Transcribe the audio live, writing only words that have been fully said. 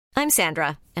I'm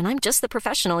Sandra, and I'm just the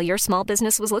professional your small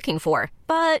business was looking for.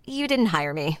 But you didn't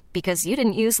hire me because you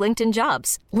didn't use LinkedIn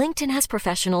Jobs. LinkedIn has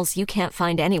professionals you can't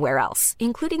find anywhere else,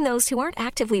 including those who aren't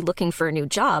actively looking for a new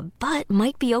job, but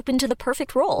might be open to the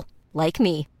perfect role, like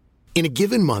me. In a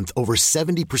given month, over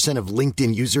 70% of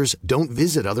LinkedIn users don't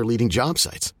visit other leading job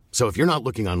sites. So if you're not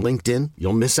looking on LinkedIn,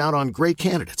 you'll miss out on great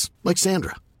candidates like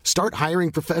Sandra. Start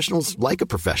hiring professionals like a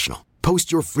professional.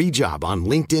 Post your free job on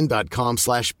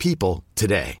linkedin.com/people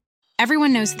today.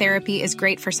 Everyone knows therapy is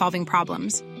great for solving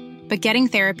problems, but getting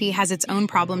therapy has its own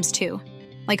problems too,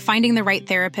 like finding the right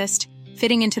therapist,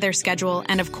 fitting into their schedule,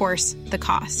 and of course, the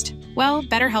cost. Well,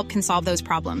 BetterHelp can solve those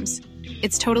problems.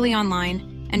 It's totally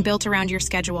online and built around your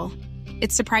schedule.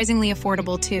 It's surprisingly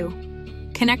affordable too.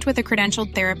 Connect with a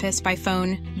credentialed therapist by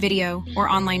phone, video, or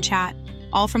online chat,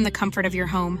 all from the comfort of your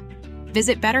home.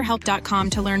 Visit BetterHelp.com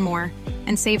to learn more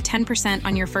and save 10%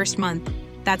 on your first month.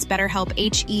 That's BetterHelp,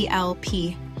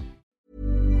 H-E-L-P.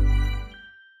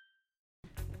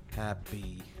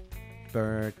 Happy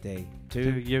birthday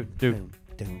to you. The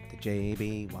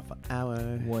JB Waffle Hour.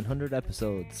 100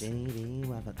 episodes. JB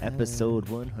Waffle Hour. Episode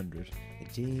 100.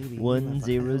 JB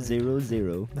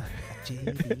 1000.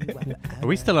 JB Waffle Hour. Are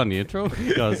we still on the intro?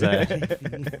 Because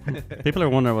people are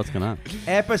wondering what's going on.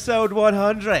 Episode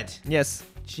 100. Yes.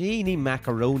 Genie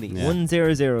macaroni. Yeah.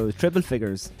 100. Triple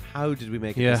figures. How did we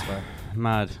make it this far?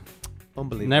 Mad.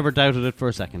 Unbelievable. Never doubted it for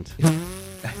a second.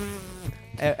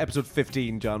 Episode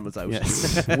 15, John was out.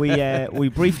 Yes. We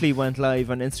briefly went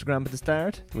live on Instagram at the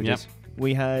start. We did.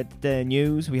 We had the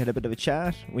news. We had a bit of a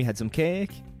chat. We had some cake.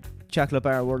 Chocolate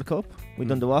Bar World Cup. We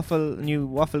done the new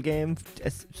waffle game.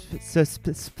 Yes.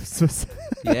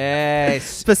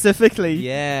 Specifically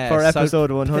Yeah. for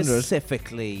episode 100.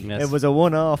 Specifically. Yes. It was a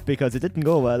one-off because it didn't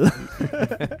go well.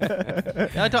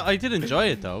 I did enjoy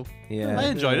it though. Yeah. I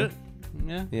enjoyed it.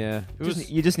 Yeah. Yeah.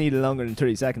 You just needed longer than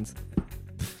 30 seconds.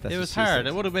 That's It what was she hard. said.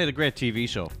 It would have made a great TV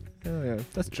show. Oh yeah,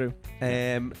 that's true.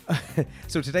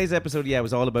 So today's episode,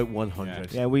 was all about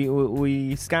 100. Yeah,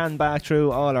 we scanned back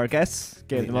through all our guests,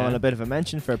 gave them all a bit of a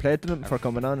mention, fair play to them for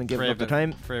coming on and giving up the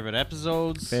time. Favorite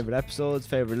episodes.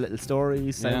 Favorite little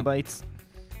stories, sound bites.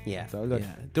 Yeah. It's all good.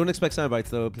 Yeah. Don't expect sound bites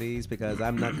though, please, because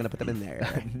I'm not going to put them in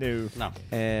there. No.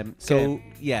 So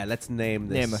let's name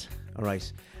this. Name it. All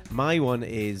right. My one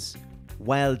is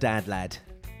Well Dad Lad.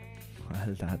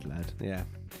 Well, that lad. Yeah.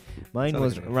 Mine Sounds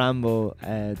was like it. Rambo,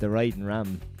 the Riding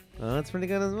Ram. Oh, that's pretty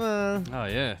good as well. Oh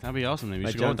yeah, that'd be awesome. You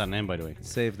Right, should go John. with that name, by the way.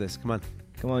 Save this. Come on.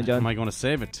 Come on, John. Am I going to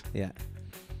save it? Yeah.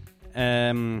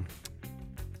 I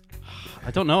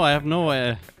don't know. I have no.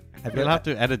 We'll have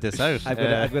to edit this out.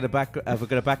 I've got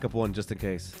a backup one just in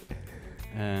case.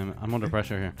 I'm under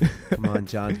pressure here. Come on,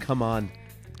 John. Come on.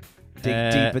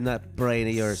 Dig deep in that brain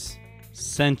of yours.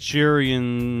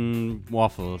 Centurion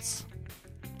waffles.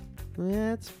 Yeah,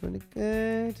 that's pretty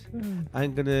good.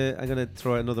 I'm gonna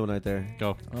throw another one out there.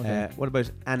 Go. Okay. What about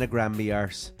anagram me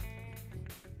arse?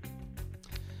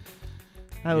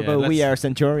 How Yeah, about we let's- are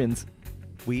Centurions?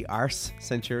 We arse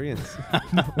centurions.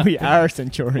 We are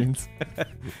Centurions.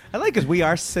 I like it. We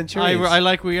are centurions. I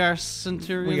like we are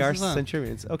centurions. We are as well.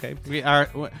 centurions. Okay. We are.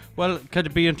 Well, could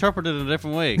it be interpreted in a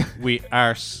different way? We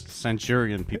are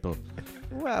centurion people.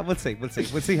 Well, we'll see. We'll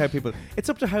see how people. It's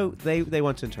up to how they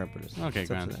want to interpret it. Okay,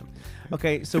 It's up to grand. them.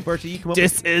 Okay, so Bertie, you come up.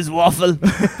 This is Waffle.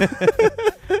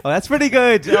 Oh, that's pretty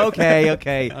good. Okay.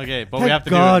 Okay, but Thank we have to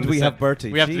God do it. we have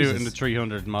Bertie. We have to do it in Jesus. the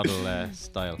 300 model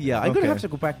style. Yeah, I'm Okay. going to have to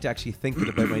go back to actually thinking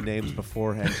about my names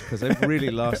beforehand because I've really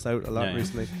lost out a lot Yeah.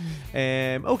 recently.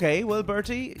 Okay, well,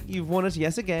 Bertie, you've won it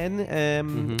yes again.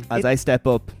 As I step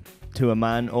up to a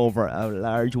man over a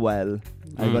large well,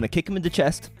 I'm going to kick him in the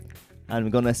chest and I'm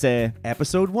going to say,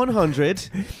 Episode 100.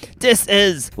 This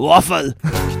is Waffle.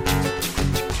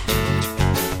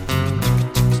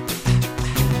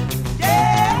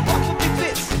 Yeah, waffle me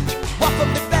this, waffle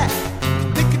me that.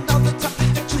 Thinking all the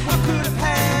topics that you could have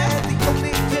had. The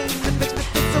only game that makes me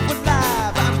feel so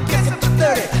alive. I'm guessing for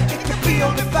 30, it could be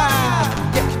only 5.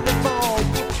 Getting them all would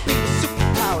be a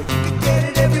superpower. You can get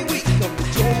it every week on the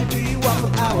JB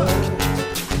Waffle Hour.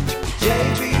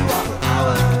 JB Waffle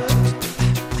Hour.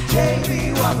 JB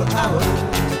Waffle Hour.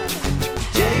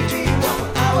 JB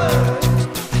Waffle Hour.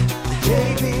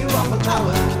 JB Waffle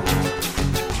Hour.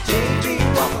 JB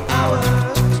Waffle Hour.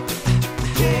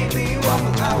 JB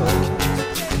Waffle Hour.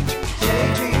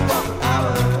 JB Waffle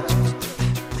Hour.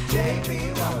 JB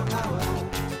Waffle Hour.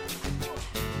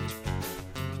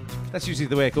 That's usually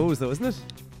the way it goes, though, isn't it?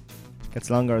 Gets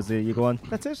longer as you go on.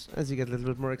 That's it. As you get a little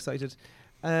bit more excited.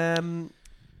 Love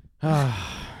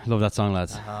that song,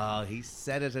 lads. Oh, he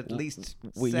said it at least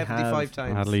We 75 have-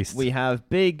 times. At least. We have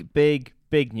big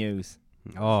news.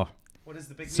 Oh, What is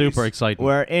the big Super news? exciting.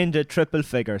 We're into triple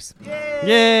figures.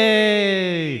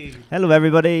 Yay! Hello,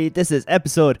 everybody. This is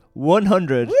episode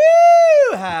 100. Woo!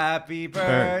 Happy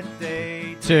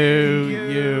birthday To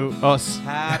you, us.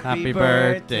 Happy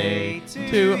birthday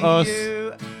to us.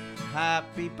 you.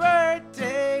 Happy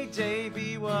birthday,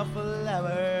 JB Waffle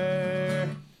Hour.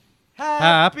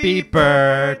 Happy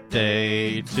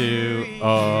birthday to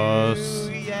us.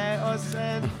 Yeah, us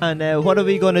and And what are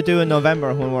we going to do in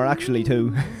November when we're actually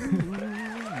 2?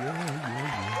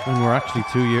 When we're actually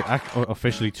 2 years,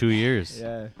 officially 2 years.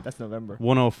 Yeah, that's November.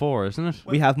 104, isn't it?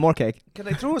 We have more cake. Can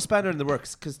I throw a spanner in the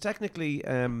works? Because technically,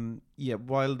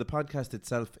 while the podcast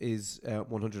itself is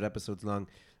 100 episodes long,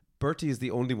 Bertie is the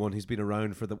only one who's been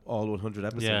around for all 100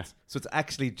 episodes. Yeah. So it's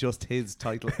actually just his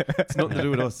title. It's nothing to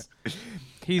do with us.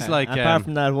 He's like, apart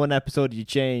from that one episode you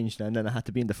changed, and then I had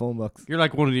to be in the phone box. you're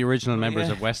like one of the original members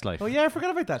yeah. of Westlife. Oh yeah, I forgot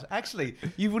about that. Actually,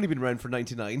 you've only been around for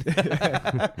 99.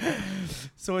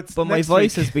 So it's. But my next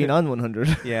voice week. has been on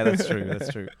 100. Yeah, that's true.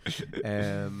 That's true.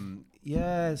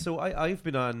 Yeah, so I've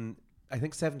been on, I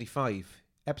think 75.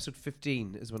 Episode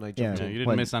 15 is when I jumped Yeah. You in. didn't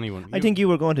Well, miss anyone. I think you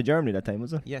were going to Germany that time,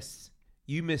 was it? Yes.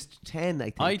 You missed 10, I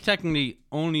think. I technically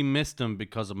only missed them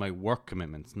because of my work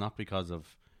commitments, not because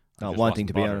of I Not just wanting wasn't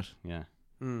to be on bothered. it. Yeah,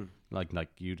 Mm. like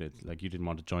you did. Like you didn't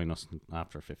want to join us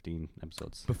after 15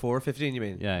 episodes. Before 15, you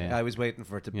mean? Yeah, yeah. I was waiting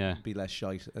for it to Yeah. be less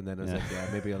shite, and then I was Yeah. like, yeah,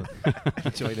 maybe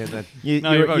I'll join in then.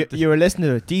 No, you're right. You were listening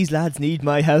to it. These lads need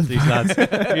my help. These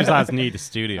lads need a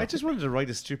studio. I just wanted to write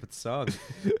a stupid song,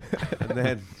 and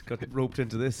then got roped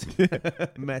into this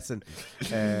messing.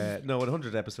 No,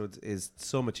 100 episodes is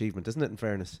some achievement, isn't it? In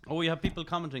fairness. Oh, we have people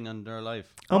commenting on their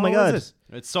live. Oh my is God. it?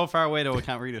 It's so far away though, I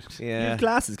can't read it. You Yeah. have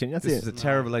glasses, can you not see This is it? a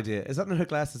terrible idea. Is that not how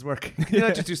glasses work? Can you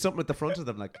not just do something at the front of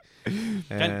them, like?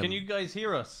 Can you guys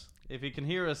hear us? If you can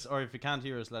hear us, or if you can't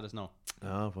hear us, let us know.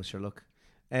 Oh, what's your luck?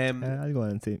 I'll go on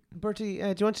and see. Bertie,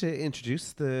 do you want to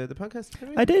introduce the podcast?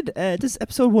 I did. This is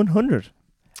episode 100.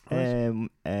 Right.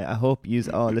 I hope you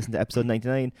all listen to episode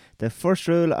 99. The first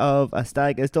rule of a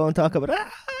stag is don't talk about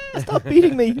stop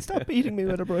beating me. Stop beating me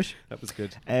with a brush. That was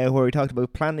good. Where we talked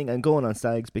about planning and going on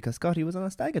stags because Scotty was on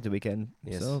a stag at the weekend.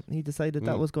 Yes. So he decided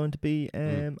that Mm. was going to be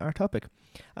our topic.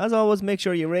 As always, make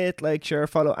sure you rate, like, share,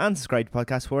 follow and subscribe to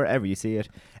podcasts wherever you see it.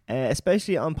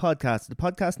 Especially on podcasts. The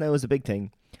podcast now is a big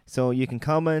thing. So you can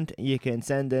comment, you can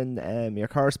send in your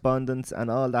correspondence and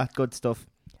all that good stuff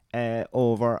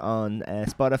over on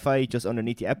Spotify just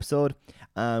underneath the episode.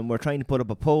 We're trying to put up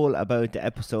a poll about the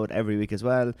episode every week as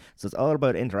well. So it's all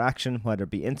about interaction, whether it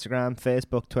be Instagram,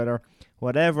 Facebook, Twitter,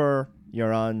 whatever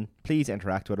you're on. Please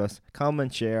interact with us.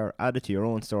 Comment, share, add it to your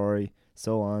own story,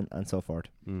 so on and so forth.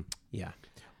 Yeah.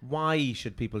 Why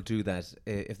should people do that?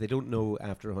 If they don't know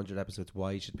after 100 episodes,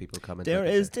 why should people comment? There like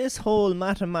is that? this whole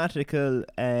mathematical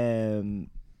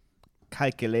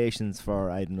calculations for,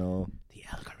 I don't know, The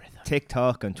algorithm.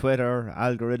 TikTok and Twitter,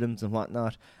 algorithms and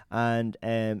whatnot. And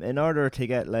in order to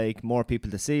get like more people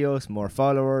to see us, more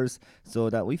followers, so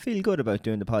that we feel good about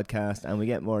doing the podcast and we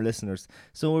get more listeners.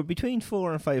 So we're between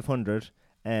 400 and 500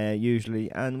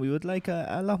 usually, and we would like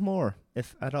a lot more,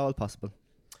 if at all possible.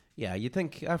 Yeah, you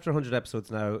think after 100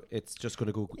 episodes now, it's just going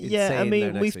to go insane. Yeah, I now mean,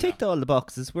 next we've week. ticked all the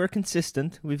boxes. We're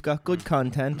consistent. We've got good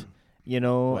content, you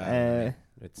know. Well,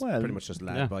 it's well, pretty much just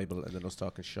lad yeah. Bible and then us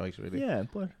talking shite, really. yeah,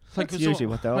 but Like, that's so- usually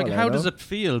what they're all Like, how about. does it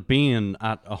feel being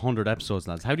at 100 episodes,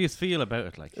 lads? How do you feel about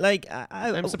it? Like,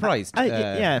 I'm surprised,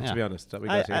 yeah. to be honest, that we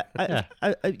got here.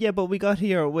 Yeah, but we got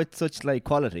here with such like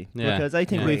quality Yeah. because I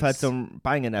think Yeah. we've had Nice. some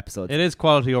banging episodes. it is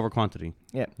quality over quantity.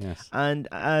 Yeah. Yes. And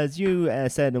as you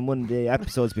said in one of the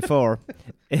episodes before,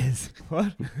 is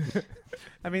what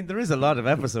I mean, there is a lot of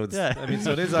episodes. Yeah. I mean,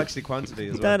 so it is actually quantity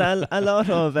as well. that a lot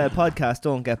of podcasts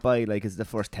don't get by. Like, it's the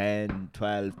first 10,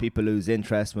 12 people lose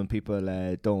interest when people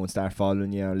don't start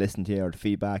following you or listen to you or the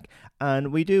feedback.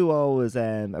 And we do always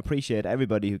appreciate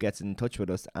everybody who gets in touch with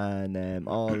us and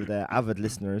all the avid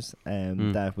listeners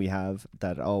that we have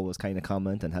that always kind of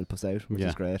comment and help us out, which Yeah.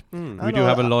 is great. We And do all-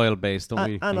 have a loyal base, don't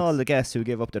we? And all the guests who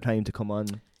give up their time to come on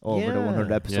over the Yeah.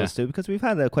 100 episodes too, because we've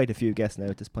had quite a few guests now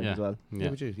at this point Yeah. as well. Yeah,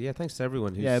 we do. Yeah, thanks to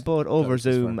everyone who's Yeah, both over got us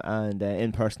this Zoom far. and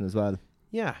in person as well.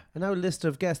 Yeah, and our list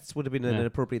of guests would have been an Yeah.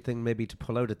 appropriate thing maybe to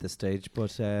pull out at this stage,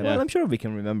 but Well, I'm sure we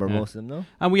can remember Yeah. most of them, no?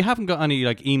 And we haven't got any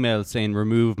like emails saying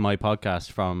remove my podcast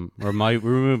from or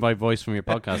remove my voice from your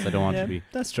podcast. I don't want to be,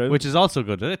 That's true. which is also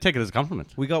good. I take it as a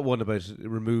compliment. we got one about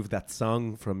remove that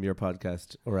song from your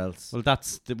podcast or else. Well,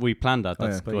 we planned that. Oh,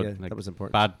 That's yeah. But good. yeah, Like, that was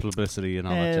important. bad publicity and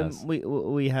all that jazz.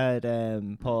 we had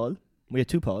Paul. We had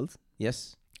two Pauls.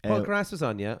 Yes. Paul Uh, Grass was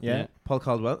on, yeah. Yeah. Paul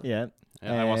Caldwell. Yeah.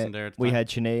 Yeah, I wasn't there. At the We time. had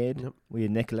Sinead. Yep. We had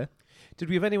Nicola. Did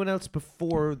we have anyone else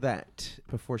before that?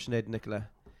 Before Sinead and Nicola?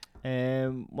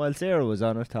 While Sarah was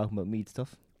on it talking about meat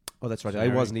stuff. Oh, that's right. I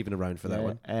wasn't even around for that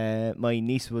one. My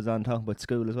niece was on talking about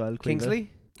school as well.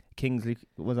 Kingsley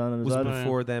was on it as was well.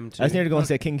 before them too. I was nearly going to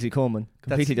say Kingsley Coleman.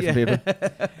 Completely different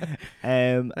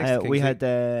people. We had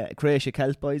the Croatia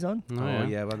Celt boys on. Oh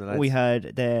yeah, one of the lads. We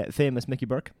had the famous Mickey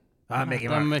Burke. Mickey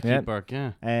Burke,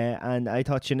 yeah. And I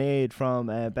thought Sinead from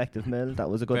Bective Mill. That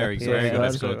was a good Very episode. good.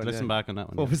 as well. Listen back on that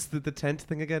one. What was the tent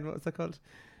thing again? What was that called?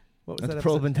 What was That's that?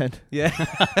 Probe Intent. Yeah.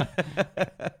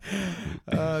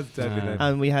 Oh, it's deadly name.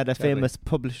 And we had a Deadly. famous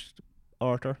published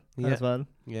author as well.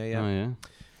 Yeah, Oh, yeah.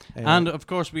 yeah. And of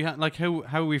course we had how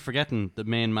are we forgetting the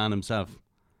main man himself?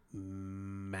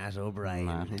 Matt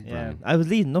O'Brien. Yeah, I was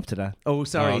leading up to that. Oh,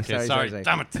 sorry, Oh, okay, sorry.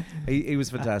 Damn it. He was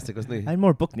fantastic, wasn't I had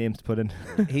more book names to put in.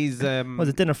 he? He's Was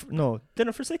it Dinner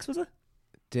for Six, was it?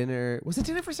 dinner. Was it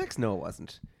Dinner for Six? No, it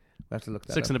wasn't. We have to look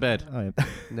that Six up. in a bed. Oh, yeah.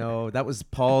 No, that was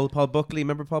Paul Buckley.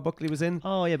 Remember Paul Buckley was in?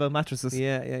 Oh, yeah, about mattresses.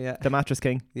 Yeah. The Mattress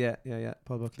King. Yeah.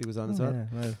 Paul Buckley was on as well. Yeah,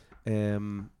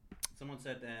 well, Someone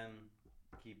said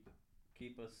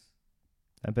keep us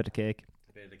a bit of cake.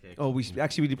 a bit of the cake. Oh, we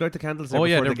blow out the candles there Oh,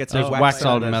 yeah, before they they're- get some there's wax wax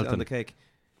all on melting. the cake.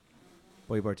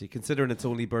 Boy, Bertie, considering it's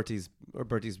only Bertie's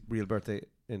real birthday,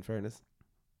 in fairness.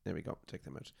 There we go. Take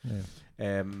them out.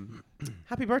 Yeah.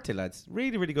 Happy birthday, lads.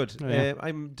 Really, really good. Oh, yeah.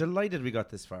 I'm delighted we got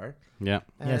this far. Yeah.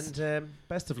 Yes. And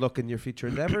best of luck in your future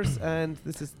endeavours. And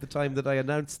this is the time that I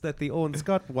announced that the Owen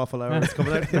Scott Waffle Hour is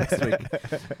coming out next week.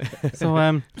 So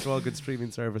It's all good streaming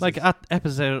services. like at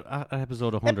episode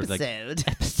 100 like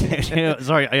episode.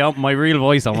 Sorry, my real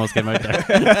voice almost came out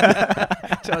there.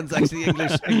 John's actually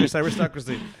English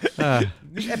aristocracy.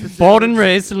 Born and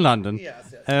raised in London.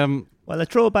 Yes. Well, a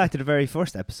throwback to the very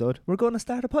first episode. We're going to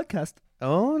start a podcast.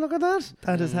 Oh, look at that.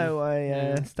 That is how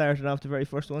I started off the very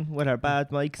first one, with our bad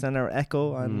mics and our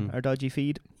echo and our dodgy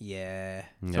feed. Yeah.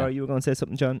 Sorry, you were going to say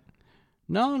something, John?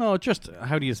 No, just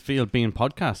how do you feel being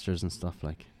podcasters and stuff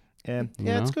like? You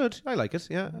Yeah, know? it's good. I like it.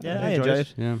 Yeah. Yeah, I enjoy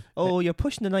it. Yeah. Oh, you're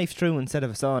pushing the knife through instead of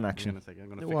a saw in action.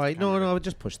 Why? No,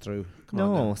 just push through. Come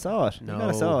on No, now. saw it. No. You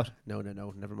gotta saw it. No.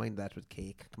 Never mind that with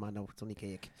cake. Come on, no, it's only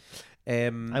cake.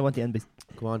 I want the end.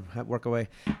 Go on, work away.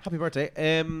 Happy birthday.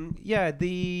 Yeah,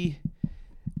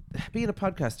 being a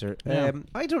podcaster. Yeah.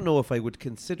 I don't know if I would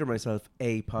consider myself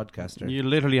a podcaster. You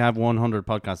literally have 100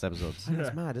 podcast episodes.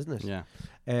 That's mad, isn't it?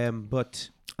 Yeah. But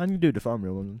And you do the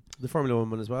Formula One. the Formula 1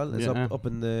 one as well is Yeah. up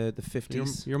in the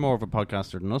 50s. You're more of a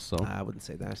podcaster than us, so. I wouldn't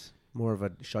say that. More of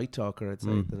a shite talker, I'd say,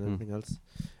 Mm, than anything else.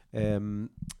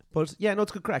 But yeah, no,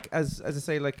 it's good crack. As I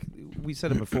say, like we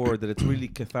said it before, that it's really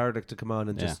cathartic to come on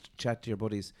and just chat to your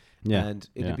buddies. Yeah. And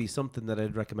it'd be something that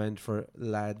I'd recommend for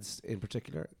lads in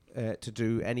particular to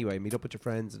do anyway. Meet up with your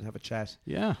friends and have a chat.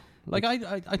 Yeah. Like,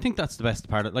 I think that's the best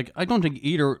part of it. Like, I don't think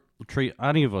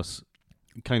any of us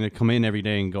kind of come in every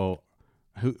day and go,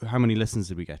 how many listens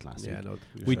did we get last week? No,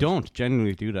 We don't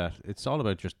genuinely do that. It's all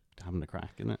about just having a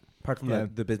crack, isn't it? Apart from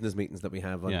the business meetings that we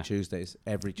have on Tuesdays,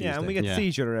 every Tuesday. Yeah, and we get to see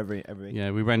each other every week. Yeah,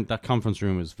 we rent that conference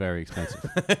room is very expensive.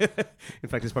 In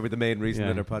fact, it's probably the main reason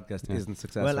that our podcast isn't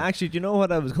successful. Well, actually, do you know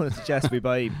what I was going to suggest we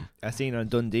buy? A scene on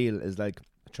Done Deal is like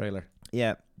a trailer.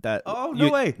 Yeah, that. Oh, no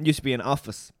way. Used to be an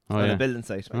office on a building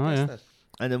site. Oh, yeah.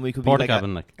 And then we could Porta be like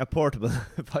cabin, like a portable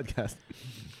podcast.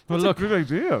 Well, look, good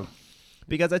idea.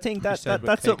 Because I think that's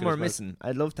something we're missing.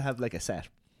 I'd love to have like a set.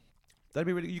 That'd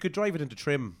be really. You could drive it into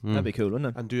Trim. That'd be cool,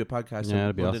 wouldn't it? And do a podcast Yeah, on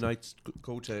that'd be Monday awesome. nights.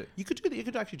 Go to. You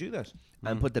could actually do that.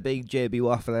 And put the big JB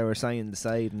Waffle Hour sign on the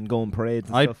side and go on parades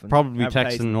and I'd stuff. probably be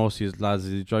advertise. texting Osi's lads,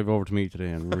 "You drive over to me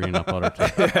today," and really not bother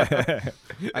to.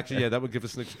 Actually, yeah, that would give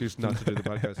us an excuse not to do the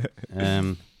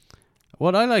podcast.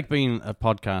 What I like being a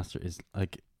podcaster is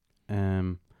like,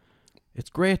 it's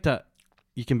great that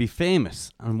you can be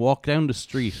famous and walk down the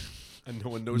street. And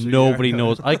no one knows. Nobody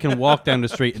knows. I can walk down the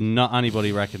street and not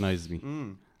anybody recognizes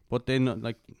me. But then,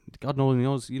 like, God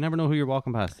knows, you never know who you're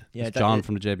walking past. Yeah, it's John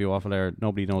from the JB Waffle Hour.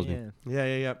 Nobody knows me.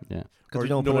 Yeah. Yeah. Or we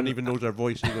don't no put one an- even knows our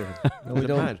voice either. No, we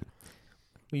don't.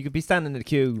 Well, you could be standing in the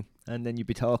queue and then you'd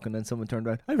be talking and someone turned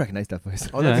around. I recognise that voice.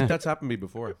 Oh, Yeah. that's happened to me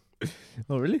before.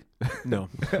 Oh, really? No,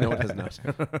 it has not.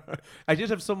 I did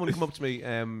have someone come up to me.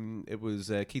 It was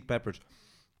Keith Peppard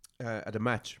at a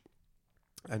match,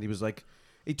 and he was like,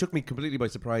 he took me completely by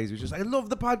surprise. He was just like, "I love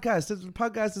the podcast. The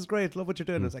podcast is great. Love what you're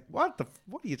doing." I was like, "What are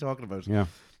you talking about?" Yeah.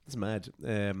 It's mad.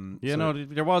 There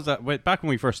was that. Back when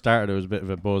we first started, there was a bit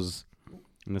of a buzz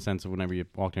in the sense of whenever you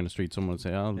walk down the street, someone would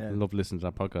say, "Oh, I love listening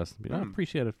to that podcast." Be, "Oh,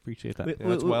 appreciate that." Yeah,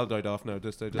 that's well died off now.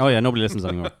 Just Oh yeah, nobody listens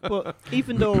anymore. But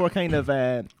even though we're kind of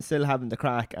still having the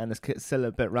crack and it's still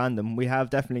a bit random, we have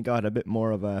definitely got a bit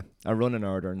more of a running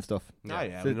order and stuff.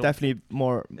 Yeah. So definitely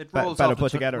more better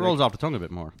put together. Rolls off the tongue a bit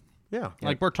more. Yeah.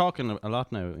 Like we're talking a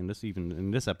lot now in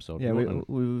this episode. Yeah,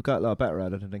 we've got a lot better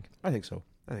at it, I think. I think so.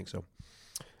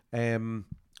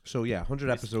 So yeah, 100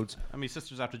 episodes. And my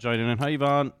sister's after joining in. Hi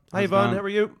Yvonne. Hi Yvonne, how are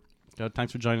you? Good,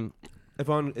 thanks for joining.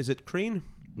 Yvonne, is it Crean?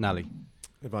 Nally.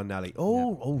 Yvonne Nally.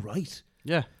 Oh, right.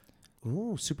 Yeah.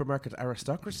 Oh, supermarket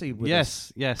aristocracy. With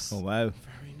Yes. Oh wow.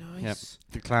 Very nice. Yep.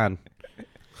 The clan.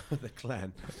 The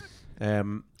clan.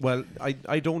 Well,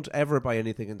 I don't ever buy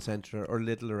anything in Centra or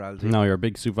Lidl or Aldi. No, you're a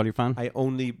big Soup Value fan. I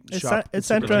only It's shop. It's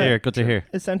Good to Centra. hear. Good to hear.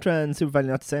 Is Centra and Super Value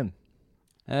not the same?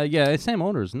 Yeah, it's same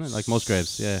owners, isn't it? Like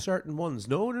Musgraves. Yeah. Certain ones.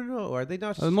 No. Are they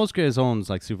not? Musgraves owns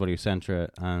like Soup Value Centra,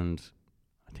 and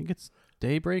I think it's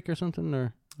Daybreak or something,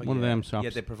 or one of them shops.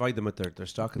 Yeah, they provide them with their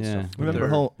stock and Yeah.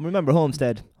 stuff. Remember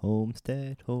Homestead.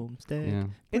 Yeah.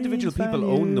 Individual Breeze people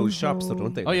own those shops, though, Value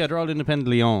don't they? Oh yeah, they're all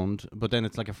independently owned, but then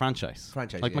it's like a franchise.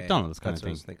 Franchise, like yeah, McDonald's yeah. kind That's of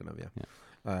what thing. I was thinking of,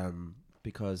 yeah.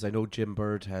 Because I know Jim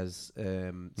Bird has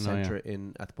Centra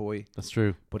in Athboy, That's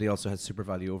true. but he also has Super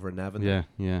Value over in Navan.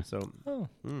 Yeah. So, Oh.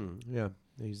 yeah,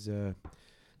 he's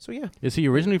so yeah, Is he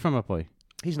originally from Athboy?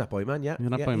 he's an Athboy man. Yeah, He's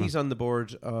an Athboy man. He's on the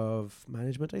board of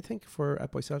management, I think, for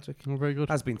Athboy Celtic. Oh, very good.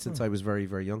 Has been since I was very,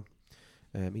 very young.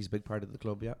 He's a big part of the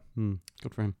club, yeah.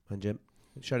 Good for him. And Jim,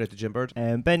 shout out to Jim Bird.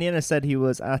 Ben Yenna said he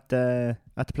was at the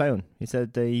ploughing. He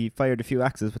said he fired a few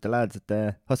axes with the lads at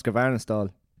the Husqvarna stall.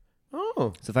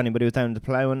 Oh, So if anybody was down at the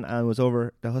ploughing and was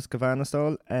over the Husqvarna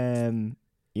stall,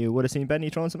 you would have seen Benny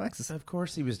throwing some axes. of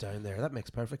course he was down there. That makes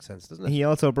perfect sense, doesn't it? He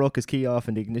also broke his key off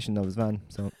in the ignition of his van,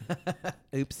 so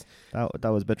Oops. that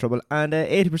was a bit trouble. And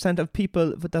 80% of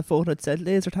people with that voted said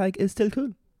laser tag is still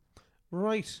cool.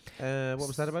 Right. What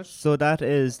was that about? So that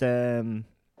is the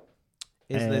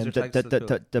Laser tag still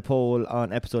cool? the poll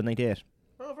on episode 98.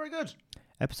 Oh, very good.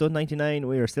 Episode 99,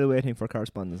 we are still waiting for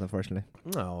correspondence, unfortunately.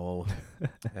 No.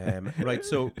 Right,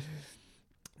 so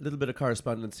a little bit of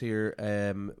correspondence here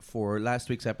for last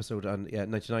week's episode on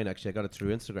 99. Actually, I got it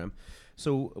through Instagram.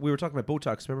 So we were talking about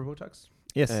Botox. Remember Botox?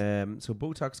 Yes. So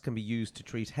Botox can be used to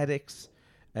treat headaches.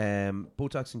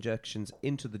 Botox injections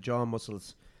into the jaw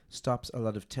muscles stops a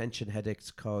lot of tension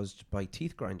headaches caused by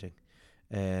teeth grinding.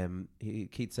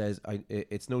 Keith says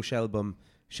it's no shell bomb.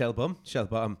 But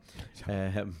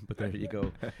there you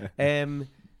go.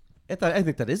 I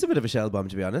think that is a bit of a shell bomb,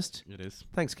 to be honest. It is.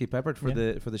 Thanks, Keith Peppert, for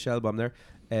the shell bomb there.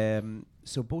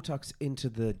 So Botox into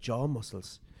the jaw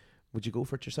muscles. Would you go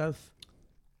for it yourself?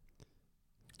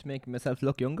 To make myself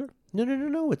look younger?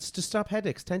 No. It's to stop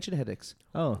headaches, tension headaches.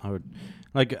 Oh. I would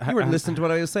like. You weren't listening to what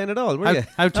I was saying at all, were you?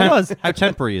 How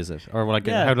temporary is it, or like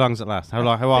Yeah. how long does it last? How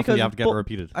often do Because you have to get it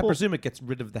repeated? I presume it gets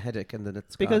rid of the headache and then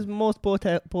it's Because gone. most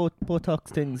Botox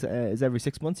things is every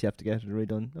 6 months you have to get it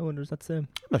redone. I wonder is that the same?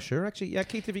 I'm not sure, actually. Yeah,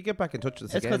 Keith, if you get back in touch with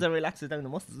us It's because again. it relaxes down the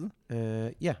muscles, isn't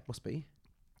it? Yeah, must be.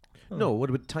 Oh. No, it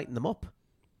would tighten them up.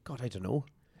 God, I don't know.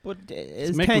 But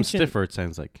It's is make them tension... stiffer. It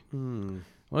sounds like.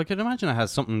 Well, I can imagine it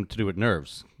has something to do with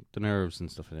nerves, the nerves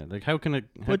and stuff like that. Like how can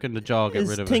the jaw get Is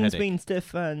rid of a things headache? being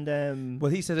stiff and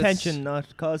Well, he said tension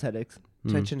not cause headaches?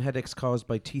 tension headaches caused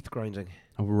by teeth grinding.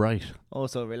 Oh right.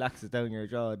 Also relaxes down your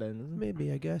jaw then, doesn't it? Maybe,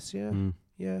 I guess, yeah.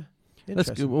 Yeah.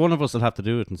 One of us will have to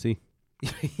do it and see.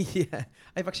 Yeah.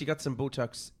 I've actually got some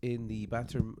Botox in the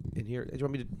bathroom in here. Do you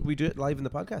want me to we do it live in the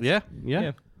podcast?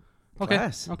 Yeah. Okay.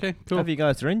 Class. Okay. Cool. Have you got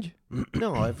a syringe?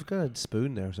 No, I've got a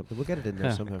spoon there or something. We'll get it in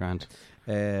there Yeah, somehow. grand.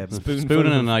 Spoon Spoon full and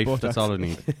a of knife. Botox. That's all I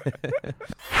need.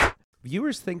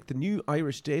 Viewers think the new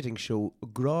Irish dating show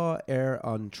Gra Air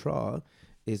on Tra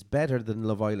is better than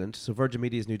Love Island. So Virgin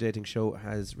Media's new dating show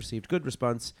has received good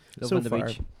response Love so on the far.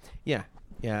 beach. Yeah.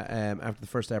 After the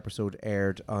first episode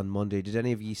aired on Monday. Did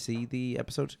any of you see the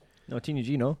episode? No, Teeny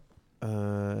G, no.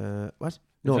 What?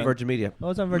 No, Okay. Virgin Media. Oh,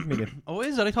 it's on Virgin Media. Oh,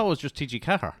 is it? I thought it was just TG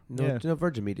Cahar. No, Yeah. no,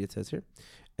 Virgin Media it says here.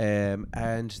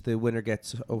 And the winner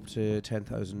gets up to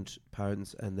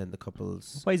 £10,000, and then the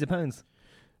couples Why is it pounds?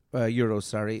 euros.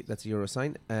 Sorry, that's a euro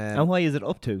sign. And why is it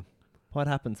up to? What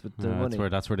happens with the money?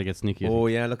 That's where they get sneaky. I Oh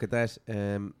think. yeah, look at that.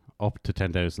 Up to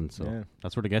 10,000. So Yeah.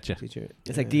 that's where they get you. Teacher,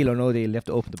 It's like deal or no deal. You have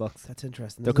to open the box. That's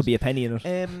interesting. There could be a penny in it.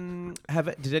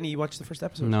 Did any of you watch the first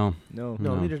episode? No. No.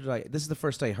 No, No. neither did I. This is the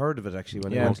first I heard of it actually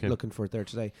when Yeah. I was Okay. looking for it there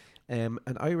today. An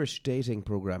Irish dating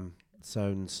program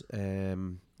sounds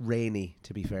rainy.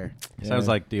 To be fair, Sounds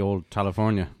like the old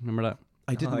California. Remember that?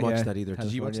 I didn't watch that either.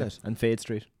 Did you watch California. that? And Fade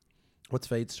Street. What's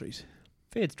Fade Street?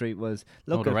 Fade Street was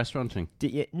The restaurant thing.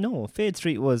 no, Fade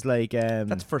Street was like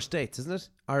That's First Dates, isn't it?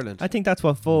 Ireland. I think that's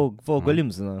what Vogue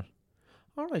Williams was on.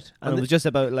 All right. And it was just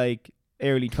about like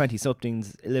early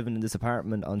 20-somethings living in this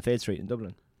apartment on Fade Street in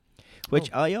Dublin.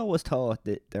 Which I always thought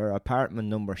that their apartment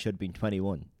number should be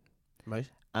 21. right.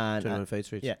 And Turn on Fade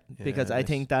Street. yeah, because I nice.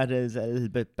 think that is a little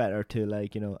bit better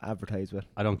to advertise with.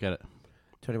 I don't get it.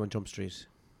 21 Jump Street.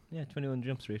 Yeah, 21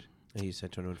 Jump Street. And you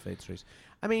said 21 Fade Street.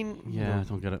 I mean, Yeah, I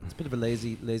don't get it. it's a bit of a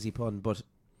lazy pun, but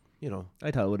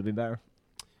I thought it would have been better.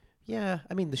 yeah.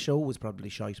 I mean, the show was probably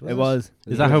shite. It was.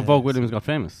 Is that how Yeah. Vogue Williams got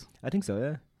famous? I think so,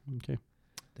 yeah. Okay.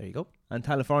 There you go. And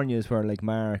California is where like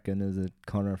Mark and there's a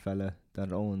Connor fella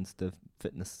that owns the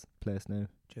fitness place now.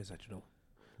 Jeez, I don't know.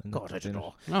 And God, I that's don't in it.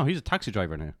 know. No, he's a taxi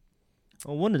driver now.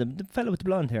 Oh, one of them, the fella with the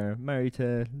blonde hair, married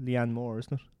to Leanne Moore,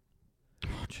 isn't it?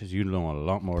 Oh, jeez, you know a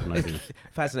lot more than I do.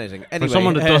 Fascinating. Anyway,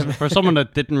 For someone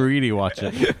that didn't really watch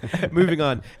it. moving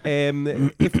on.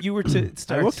 If you were to I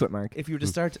start, worked with Mark. if you were to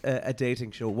start a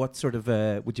dating show, what sort of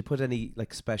would you put any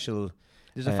like special?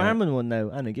 There's a farming one now.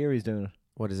 Anna Geary's doing it.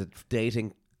 What is it?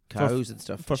 Dating cows and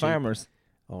stuff For sheep? farmers.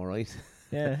 All right.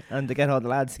 Yeah, and they get all the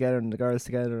lads together and the girls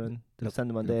together and they Look- send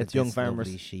them on look dates. at Young this farmers.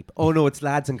 lovely sheep. Oh no, it's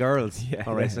lads and girls. Yeah,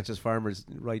 All right, yeah. it's not just farmers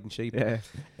riding sheep.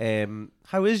 Yeah.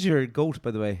 How is your goat,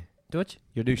 by the way? Dutch?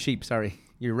 Your new sheep, sorry.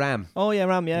 Your ram. Oh, yeah,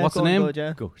 Ram, yeah. What's the going name? Good,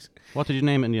 yeah. Goat. What did you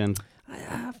name it in the end? I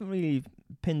haven't really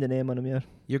pinned the name on him yet.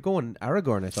 You're going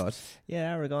Aragorn, I thought.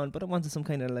 Yeah, Aragon, but I wanted some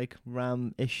kind of like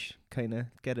Ram-ish kind of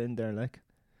get in there, like.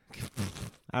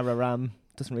 Ram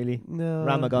doesn't really. No.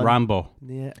 Ramagon. Rambo.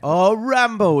 Yeah. Oh,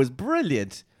 Rambo is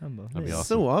brilliant. Rambo. That'd be yeah. awesome.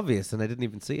 So obvious, and I didn't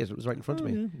even see it. It was right in front of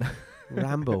me. Oh,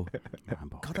 Rambo.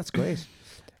 Rambo. God, that's great.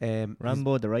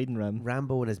 Rambo, the riding ram.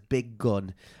 Rambo and his big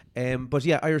gun. But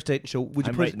yeah, Irish dating show. Would you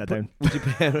I'm put, writing that down. Would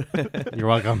you You're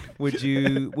welcome. would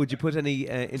you put any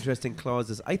interesting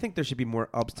clauses? I think there should be more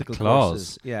obstacle Clause?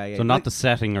 courses. Yeah. So not the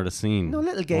setting or the scene. no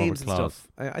little More of a games and clause. stuff.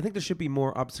 I think there should be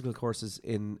more obstacle courses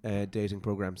in dating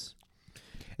programs.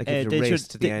 Like Uh, if they you race should-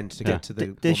 to the they- end to Yeah. get to the.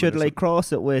 They woman should or like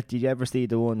cross it with. Did you ever see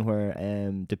the one where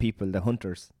the people, the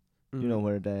hunters, something. you know,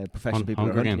 where the professional people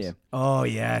Hunger are hunting Games. you? Oh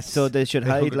yes. So they should The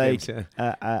hide Hunger like Games,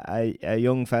 yeah. a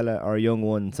young fella or a young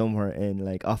one somewhere in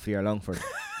like Offaly or Longford.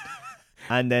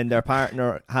 And then their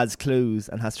partner has clues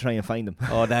and has to try and find them.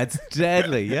 Oh, that's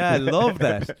deadly. Yeah, I love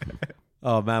that.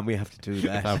 Oh man, we have to do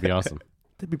that. That'd be awesome.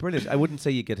 That'd be brilliant. I wouldn't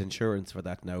say you get insurance for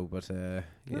that now, but yeah,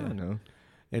 No.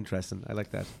 interesting. I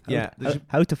like that. Yeah,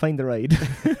 How to find the ride.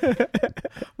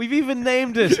 we've even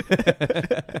named it.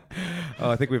 Oh,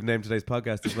 I think we've named today's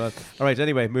podcast as well. All right.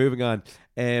 Anyway, moving on.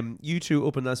 U2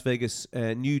 open Las Vegas,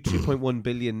 new 2.1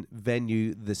 billion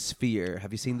venue, The Sphere.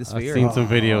 Have you seen The I've Sphere? seen some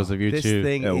videos of you This too.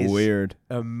 thing is weird.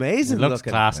 amazing. It looks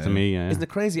looking. class to me. Yeah. Isn't it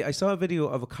crazy? I saw a video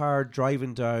of a car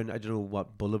driving down, I don't know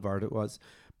what boulevard it was,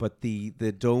 but the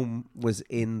dome was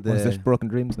in the... Was this Broken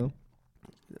Dreams, no?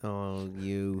 Oh,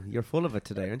 you're full of it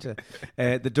today, aren't you?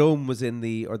 The dome was in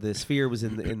the, or the sphere was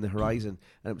in the horizon,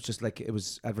 and it was just like it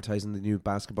was advertising the new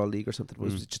basketball league or something. It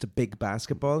was just a big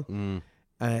basketball.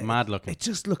 Mad looking. It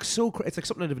just looks so. It's like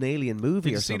something out of an alien movie.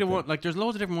 Did you or see something. the one? Like, there's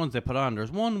loads of different ones they put on.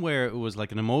 There's one where it was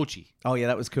like an emoji, Oh yeah,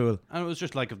 that was cool. and it was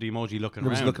just like of the emoji looking It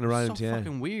was around. looking around, So yeah.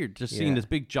 fucking weird. Just Yeah. seeing this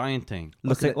big giant thing.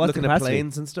 What's Looking the at capacity?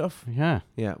 planes and stuff. Yeah.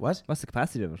 Yeah. What? What's the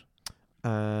capacity of it?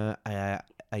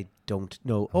 I don't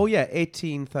know. Oh yeah,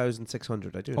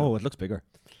 18,600. I do. know. Oh, it looks bigger.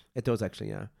 It does actually.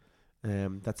 Yeah.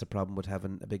 That's the problem with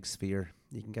having a big sphere.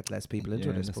 You can get less people into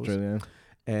it. I that's suppose. true,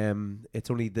 yeah.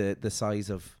 It's only the size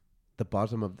of the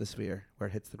bottom of the sphere where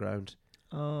it hits the ground.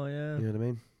 Oh, yeah. You know what I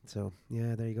mean? So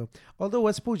yeah, there you go. Although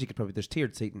I suppose you could probably, there's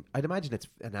tiered seating. I'd imagine it's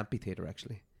an amphitheater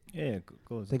actually. Yeah, it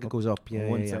goes I think it up goes up. on Yeah,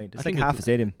 one yeah, yeah. side. I It's like think half it- a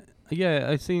stadium. Yeah,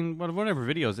 I've seen whatever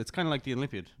videos. It's kind of like the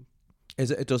Olympiad. Is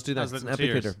it? It does do that. Has It's an little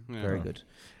tiers. amphitheater. Yeah. Very good.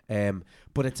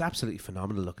 But it's absolutely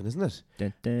phenomenal looking, isn't it?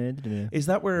 Dun, dun, dun, dun. Is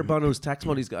that where Bono's tax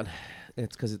money's gone?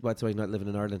 It's because that's why he's not living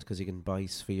in Ireland, because he can buy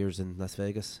spheres in Las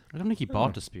Vegas. I don't think he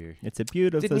bought the spear. It's a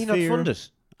beautiful Didn't he not sphere. fund it?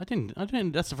 I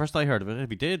didn't. That's the first I heard of it. If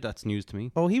he did, that's news to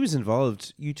me. Oh, he was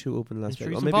involved. U2 open Las I'm sure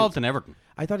Vegas. he's Or maybe involved in everything.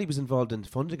 I thought he was involved in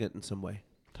funding it in some way.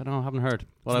 I don't know. I haven't heard.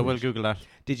 Well, I will Google that.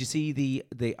 Did you see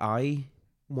the eye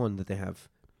one that they have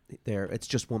there? It's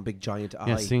just one big giant eye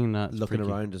Yeah, seeing that. It's looking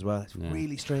freaky. around as well. It's Yeah.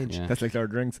 really strange. Yeah. That's like Lord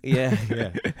of the Rings. Yeah,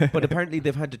 yeah. But apparently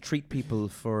they've had to treat people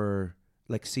for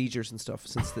like seizures and stuff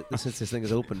since since this thing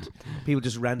is opened. People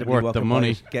just randomly Worth walking the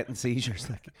money. by getting seizures,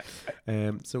 like,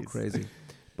 so crazy.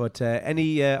 But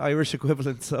any Irish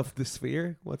equivalents of the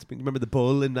sphere? Remember the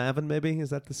bull in Navan? Maybe is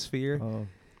that the sphere? Oh.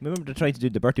 Remember they tried to do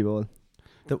the Bertie Bowl?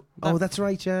 Oh, that's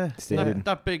right. Yeah. Stadium.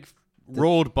 That big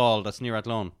road ball that's near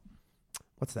Athlone.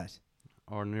 What's that?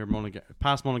 Or near Mullingar,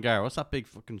 past Mullingar. What's that big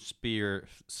fucking sphere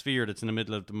that's in the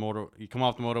middle of the motor? You come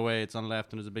off the motorway, it's on the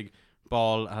left, and there's a big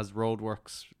ball that has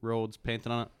roads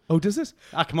painted on it. Oh, does it?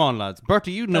 Ah, come on, lads.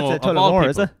 Bertie, you know That's of a all Tullamore,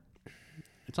 people. is it?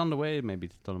 It's on the way, maybe,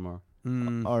 to Tullamore.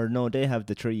 Or no, they have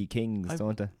the three kings,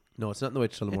 don't they? No, it's not in the way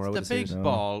to Tullamore. I would It's have the seen big it.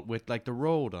 ball with like the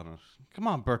road on it. Come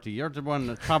on, Bertie, you're the one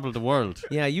that travelled the world.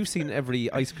 Yeah, you've seen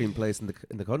every ice cream place in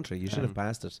the country. You should have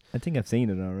passed it. I think I've seen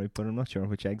it alright, but I'm not sure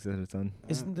which exit it's on.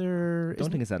 Isn't there? I don't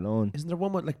think it's that long. Isn't there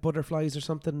one with like butterflies or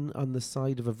something on the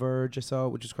side of a verge? I saw,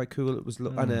 which is quite cool. It was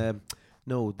on a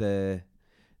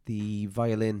the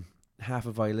violin, half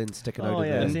a violin sticking out Oh of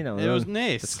yeah, the. I've seen that one. It was That's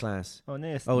nice. class. Oh,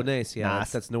 nice. Oh, nice. Yeah,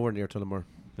 Nice. that's nowhere near Tullamore.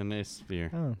 The nice sphere.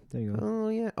 Oh, there you go. Oh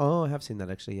yeah. Oh, I have seen that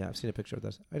actually. Yeah, I've seen a picture of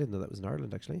that. I didn't know that was in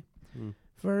Ireland actually. Mm.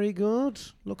 Very good.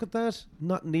 Look at that.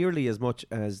 Not nearly as much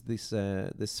as this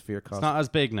sphere It's cost. not as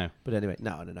big now. But anyway,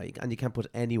 no. And you can't put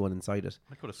anyone inside it.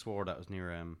 I could have swore that was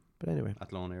near But anyway,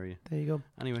 Athlone area. there you go.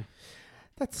 Anyway,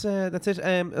 That's it.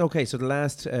 Okay, so the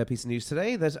last piece of news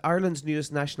today, that Ireland's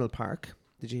newest national park.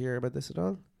 Did you hear about this at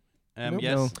all? No.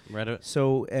 yes, read it.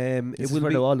 So This it is will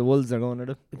where be. all the wolves are going, are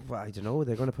they? Well, I don't know.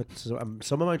 They're going to put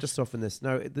some amount of stuff in this.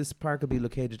 Now, this park will be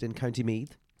located in County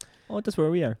Meath. Oh, that's where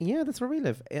we are. Yeah, that's where we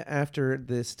live. After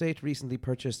the state recently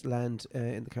purchased land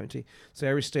in the county. So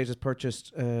Irish State has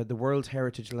purchased the World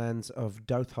Heritage lands of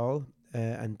Douthall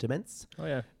and Dements, Oh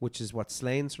yeah. which is what,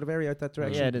 Slane sort of area out that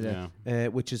direction. Yeah, it is. Yeah.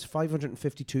 Which is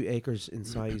 552 acres in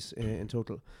size in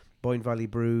total. Boyne Valley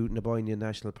Brew Naboynia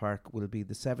National Park will be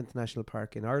the 7th national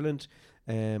park in Ireland.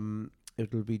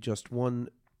 It will be just one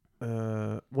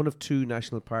of 2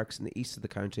 national parks in the east of the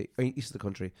country,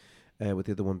 with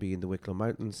the other one being the Wicklow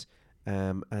Mountains.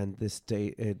 And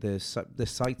the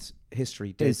site's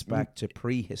history dates back to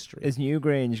prehistory. Is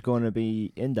Newgrange going to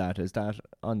be in that? Is that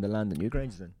on the land that Newgrange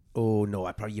is in? Oh no,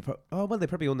 they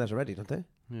probably own that already, don't they?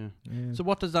 Yeah. Yeah. So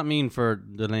what does that mean for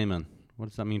the layman? What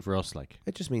does that mean for us? Like,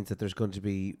 It just means that there's going to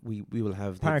be we will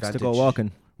have the Parks to advantage. go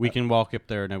walking. we can walk up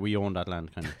there now. We own that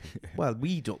land, kind of. Well,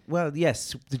 we don't. Well,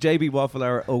 yes, the JB Waffle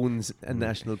Hour owns a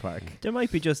national park. There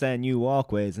might be just new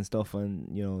walkways and stuff, and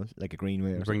like a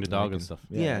greenway. Or Bring the something dog like and it. stuff.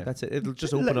 Yeah, that's it. It'll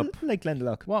just open up. like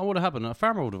Glendalough. What would have happened? A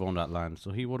farmer would have owned that land,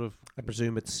 so he would have I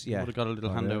presume it's would have got a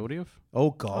little Oh, handout, yeah. would he have? Oh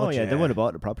God. Oh yeah, they would have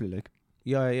bought it properly, like.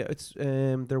 Yeah. It's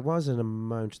there was an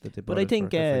amount that they. But bought I it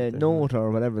think for, I think Note or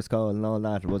whatever it's called and all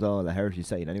that was all a heritage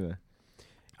site anyway.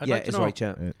 I'd Yeah, like to it's know, right.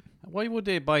 Yeah. why would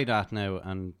they buy that now?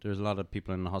 And there's a lot of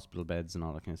people in the hospital beds and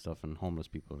all that kind of stuff, and homeless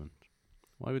people. And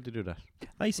why would they do that?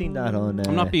 I seen that on.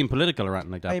 I'm not being political or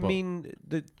anything like that. I but mean,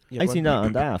 I seen that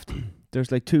on Daft.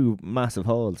 There's like 2 massive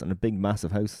halls and a big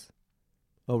massive house.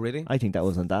 Oh really? I think that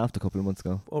was on Daft a couple of months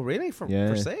ago. Oh really? For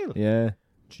sale? Yeah,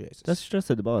 Jesus. that's just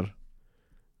how they bought it.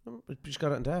 We just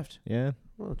got it in Daft. Yeah,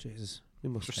 Oh Jesus. We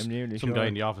must. I'm nearly some sure. guy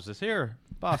in the office is here,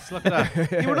 boss. Look at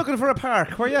that. You were looking for a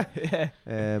park, were you? Yeah,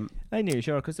 Um, I'm nearly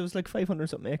sure because there was like 500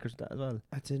 something acres of that as well,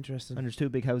 that's interesting. and there's 2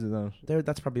 big houses on it.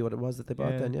 That's probably what it was that they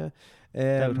bought Yeah. then.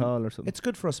 Yeah. Dowd Hall or something. It's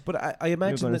good for us, but I You're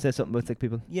imagine going to that. say something about sick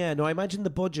people. Yeah. No, I imagine the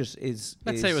budget is.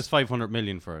 Let's say it was 500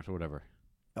 million for it or whatever.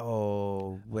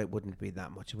 Oh, it wouldn't be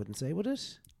that much. I wouldn't say, would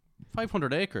it?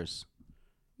 500 acres.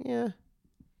 Yeah.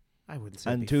 I wouldn't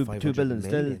say. And it'd be 2 500 buildings.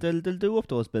 million. They'll do up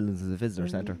those buildings as a visitor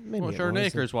centre. Maybe Well, it sure, an was,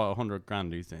 acre is what, 100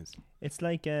 grand these days. It's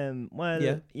like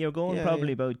Yeah. you're going Yeah, probably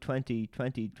yeah. about 20,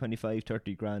 25,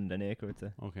 30 grand an acre. I'd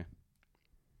say. Okay.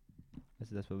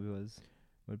 That's what it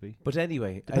would be. But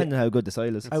anyway, Depending on how good the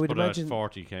soil is. I would Put it at imagine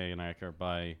 40k an acre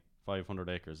by 500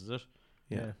 acres, is it?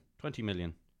 yeah, 20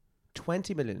 million.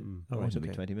 20 million. Oh, Oh, right, right, it'd be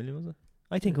okay. 20 million, was it?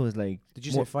 I think it was like. Did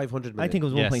you more- say 500 million? I think it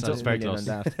was Yes, 1 point that's something very million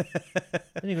on close. Daft.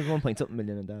 I think it was 1 point something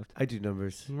million on Daft. I do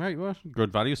numbers. Right, well,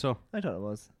 good value, so. I thought it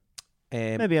was.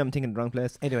 Um, Maybe I'm thinking the wrong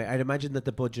place. Anyway, I'd imagine that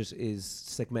the budget is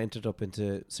segmented up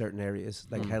into certain areas.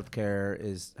 Like healthcare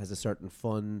has a certain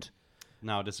fund.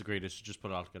 No, disagree. They should just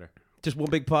put it all together. Just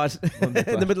one big pot One big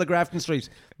in the pot. middle of Grafton Street.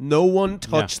 No one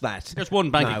touch that. There's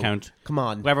one bank Now, account. Come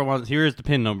on. Whoever wants, here's the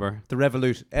PIN number. The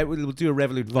Revolut. We'll do a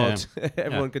Revolut vault.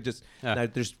 Everyone Yeah. could just. Yeah. Now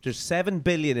there's 7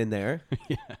 billion in there.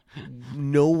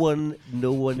 No one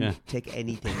Yeah. take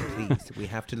anything, please. We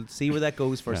have to see where that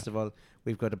goes first of all.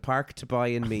 We've got a park to buy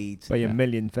in Meath. By a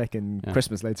million fucking Yeah.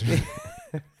 Christmas lights.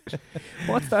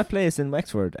 What's that place in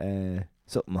Wexford?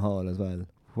 Sutton Hall as well,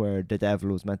 where the devil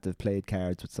was meant to have played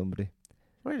cards with somebody.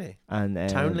 Really? And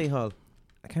Townley Hall.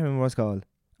 I can't remember what it's called.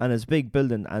 And it's a big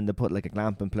building, and they put like a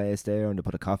glamping place there, and they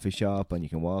put a coffee shop, and you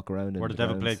can walk around. Where in the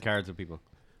devil grounds. played cards with people.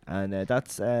 And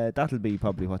that'll be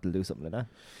probably what they'll do, something like that,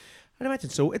 I'd imagine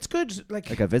so. It's good.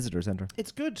 like a visitor centre.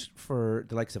 It's good for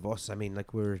the likes of us. I mean,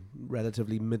 like we're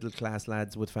relatively middle class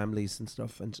lads with families and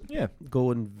stuff, and Yeah, go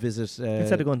and visit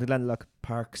instead of going to Glendalough,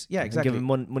 parks. Yeah, and exactly. giving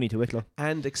money to Wicklow.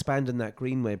 And expanding that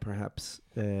greenway, perhaps.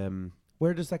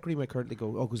 Where does that Greenway currently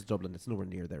go? Oh, it goes to Dublin. It's nowhere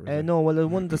near there, is it? No, well, the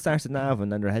one that starts at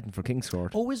Navan and they're heading for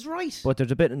Kingscourt. Oh, is right. But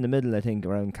there's a bit in the middle, I think,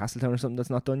 around Castletown or something that's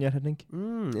not done yet, I think.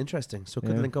 Interesting. So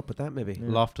could link up with that maybe. Yeah.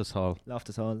 Loftus Hall.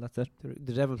 Loftus Hall, that's it.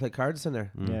 The devil play cards in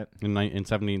there. Yeah. In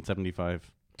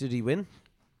 1775. Did he win?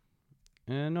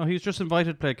 No, he was just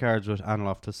invited to play cards with Anne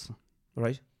Loftus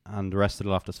Right. and the rest of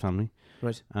the Loftus family.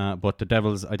 Right. But the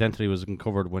devil's identity was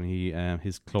uncovered when he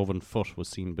his cloven foot was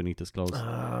seen beneath his clothes.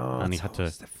 Oh, and he had to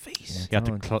the face. he had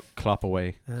to clop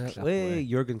away.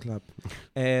 Jurgen Klopp.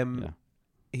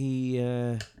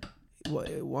 He.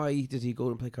 Why did he go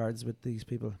and play cards with these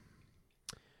people?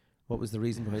 What was the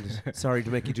reason behind it? Sorry to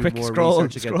make you do Quick more scroll,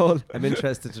 research again. scroll. I'm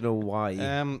interested to know why.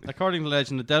 According to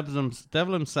legend, the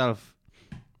devil himself,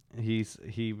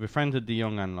 he befriended the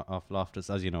young Anne of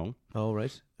Loftus, as you know. Oh,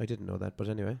 right. I didn't know that, but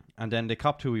anyway. And then they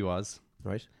copped who he was.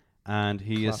 Right. And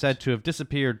he is said to have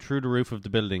disappeared through the roof of the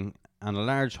building, and a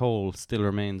large hole still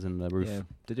remains in the roof. Yeah.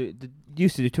 They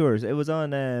used to do tours. It was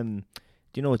on, do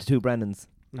you know, the two Brennans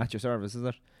at your service, is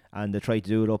it? And they tried to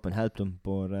do it up and help them,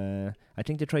 but I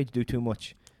think they tried to do too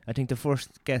much. I think the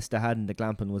first guest they had in the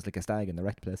glamping was like a stag in the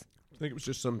wrecked place. I think it was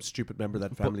just some stupid member of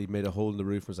that family made a hole in the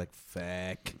roof and was like,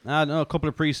 feck. No, a couple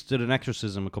of priests did an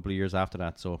exorcism a couple of years after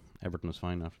that, so everything was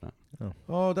fine after that.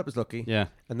 Oh, that was lucky. Yeah.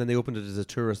 And then they opened it as a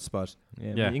tourist spot.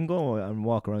 Yeah. You can go and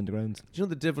walk around the grounds. Do you know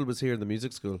the devil was here in the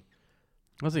music school?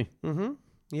 Was he? Mm-hmm.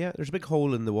 Yeah, there's a big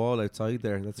hole in the wall outside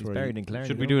there. That's He's where buried in Clare.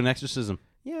 Should we do an exorcism?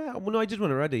 Yeah, well, no, I did one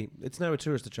already. It's now a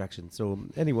tourist attraction, so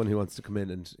anyone who wants to come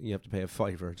in and you have to pay a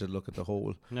 $5 to look at the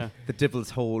hole. Yeah. The devil's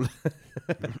hole.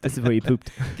 This is where you pooped.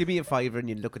 Give me a $5 and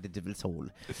you look at the devil's hole.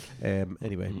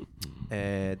 Anyway,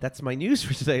 that's my news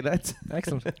for today, lads.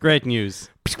 Excellent. Great news.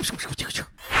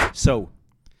 So,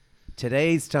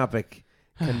 today's topic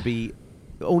can be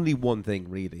only one thing,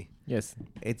 really. Yes.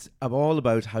 It's all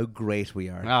about how great we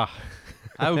are.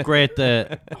 How great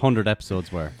the 100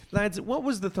 episodes were. Lads, what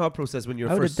was the thought process when you were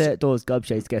How first... did those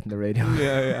gobshites get in the radio?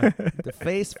 Yeah. The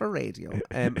face for radio.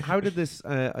 How did this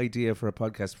idea for a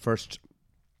podcast first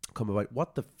come about?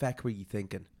 What the feck were you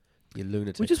thinking, you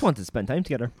lunatics? We just wanted to spend time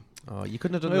together. Oh, you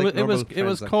couldn't have done It was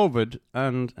friends, like... COVID,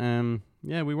 and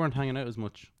we weren't hanging out as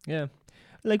much. Yeah.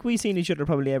 Like, we seen each other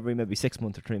probably every maybe 6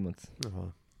 months or 3 months.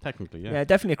 Uh-huh. Technically, yeah. Yeah,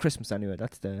 definitely at Christmas anyway.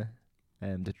 That's the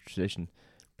tradition.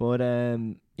 But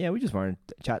we just weren't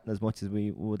chatting as much as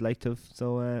we would like to have,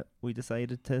 so we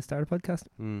decided to start a podcast.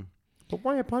 But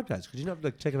why a podcast? Could you not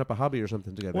have taken up a hobby or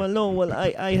something together? Well, no. Well,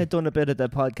 I had done a bit of the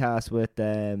podcast with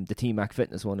the T-Mac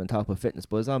Fitness one on top of fitness,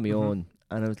 but it was on my own,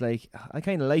 and I was like, I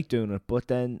kind of like doing it, but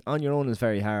then on your own is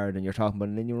very hard, and you're talking about it,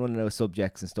 and then you're running out of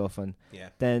subjects and stuff, and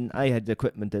then I had the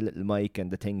equipment, the little mic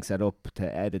and the thing set up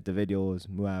to edit the videos,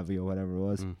 Moavi or whatever it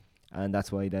was, and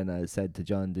that's why then I said to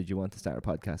John, did you want to start a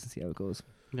podcast and see how it goes?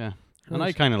 Yeah. And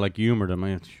I kind of like humoured him.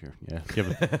 Sure, yeah, give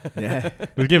it. Yeah,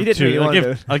 we'll give two.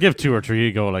 I'll give 2 or 3.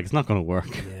 You go like it's not going to work.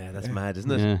 Yeah, that's mad,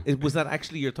 isn't it? Yeah. Was that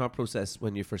actually your thought process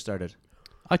when you first started?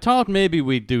 I thought maybe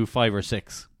we'd do 5 or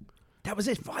 6. That was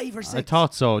it, 5 or 6. I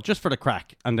thought so, just for the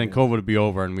crack, and then COVID would be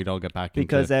over, and we'd all get back.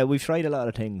 Because we've tried a lot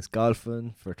of things: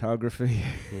 golfing, photography.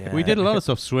 Yeah. We did a lot of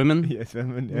stuff, swimming. Yeah,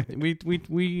 swimming. Yeah.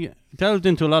 We delved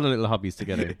into a lot of little hobbies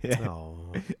together. Oh.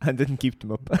 And didn't keep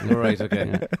them up. All right, okay.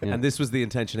 Yeah. And this was the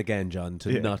intention again, John,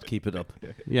 to not keep it up.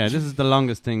 Yeah, this is the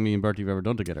longest thing me and Bertie have ever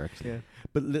done together. Actually. Yeah.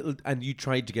 But and you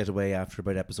tried to get away after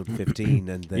about episode 15,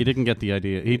 and then He didn't get the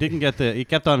idea. He didn't get the. He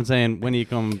kept on saying, "When are you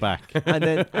coming back?" And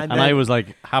then I was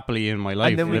like happily in my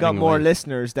life. And then we got more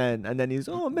listeners then, and then he was,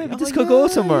 maybe this could go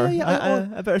somewhere.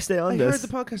 I better stay on I this. heard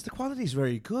the podcast. The quality's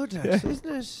very good, actually, isn't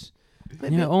it?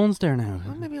 Maybe Yeah, Owen's there now.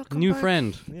 Well, maybe I'll come New back.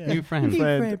 friend. Yeah. New friend.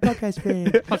 Podcast friend.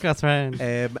 Podcast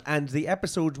friend. And the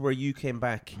episode where you came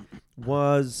back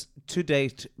was, to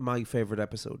date, my favourite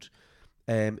episode.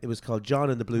 It was called John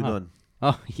and the Blue Nun.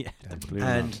 Oh, yeah.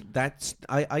 And that's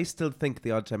I still think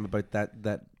the odd time about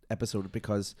that episode,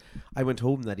 because I went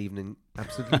home that evening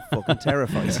absolutely fucking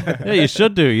terrified. Yeah, you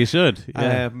should do. You should.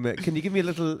 Yeah. Can you give me a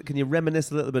little? Can you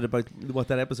reminisce a little bit about what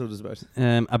that episode is about?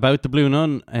 About the Blue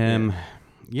Nun.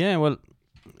 Yeah, well,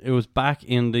 it was back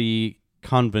in the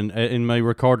convent, in my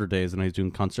recorder days, and I was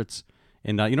doing concerts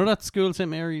in that. You know that school, St.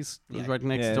 Mary's? It was right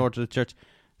next door to the church.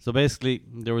 So basically,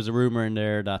 there was a rumour in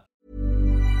there that...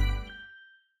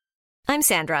 I'm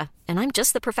Sandra, and I'm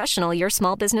just the professional your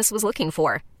small business was looking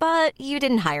for. But you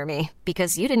didn't hire me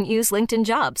because you didn't use LinkedIn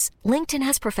Jobs. LinkedIn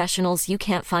has professionals you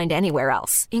can't find anywhere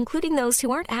else, including those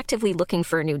who aren't actively looking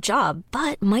for a new job,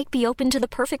 but might be open to the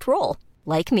perfect role,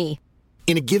 like me.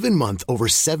 In a given month, over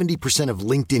 70% of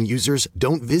LinkedIn users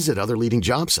don't visit other leading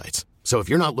job sites. So if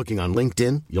you're not looking on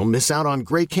LinkedIn, you'll miss out on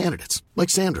great candidates like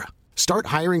Sandra. Start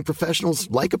hiring professionals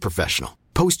like a professional.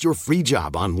 Post your free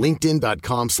job on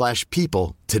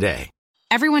linkedin.com/people today.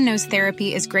 Everyone knows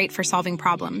therapy is great for solving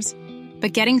problems,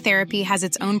 but getting therapy has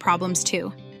its own problems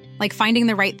too, like finding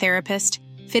the right therapist,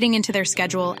 fitting into their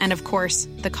schedule, and of course,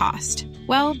 the cost.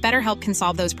 Well, BetterHelp can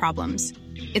solve those problems.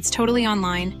 It's totally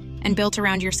online and built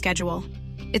around your schedule.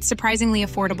 It's surprisingly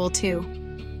affordable too.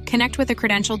 Connect with a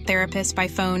credentialed therapist by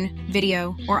phone,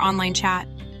 video, or online chat,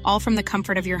 all from the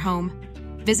comfort of your home.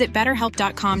 Visit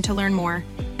BetterHelp.com to learn more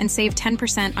and save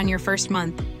 10% on your first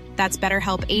month. That's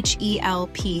BetterHelp,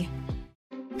 H-E-L-P.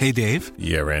 Hey, Dave.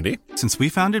 Yeah, Randy. Since we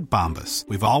founded Bombas,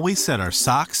 we've always said our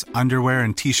socks, underwear,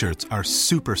 and T-shirts are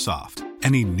super soft.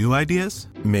 Any new ideas?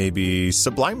 Maybe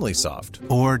sublimely soft.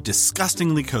 Or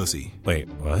disgustingly cozy. Wait,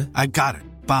 what? I got it.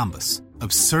 Bombas.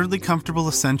 Absurdly comfortable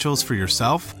essentials for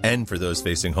yourself And for those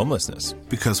facing homelessness.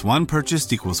 because one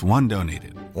purchased equals one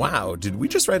donated. Wow, did we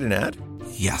just write an ad?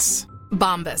 Yes.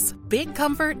 Bombas. Big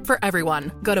comfort for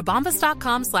everyone. Go to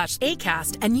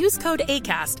bombas.com/ACAST and use code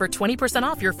ACAST for 20%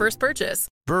 off your first purchase.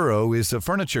 Burrow is a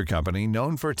furniture company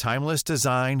known for timeless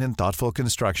design and thoughtful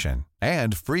construction,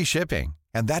 and free shipping,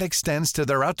 and that extends to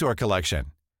their outdoor collection.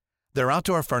 Their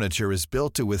outdoor furniture is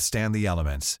built to withstand the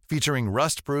elements, featuring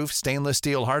rust-proof stainless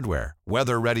steel hardware,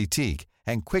 weather-ready teak,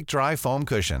 and quick-dry foam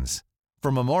cushions. For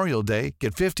Memorial Day,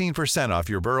 get 15% off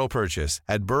your Burrow purchase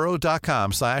at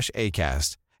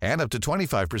burrow.com/ACAST, and up to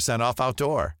 25% off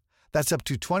outdoor. That's up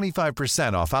to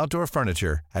 25% off outdoor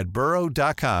furniture at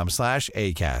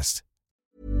burrow.com/ACAST.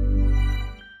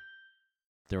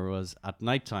 There was, at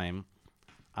night time,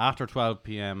 after 12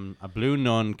 p.m., a blue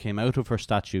nun came out of her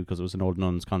statue, because it was an old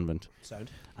nun's convent,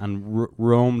 and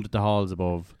roamed the halls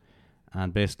above.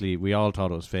 And basically, we all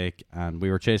thought it was fake, and we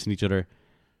were chasing each other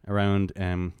around,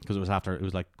 because it was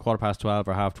like 12:15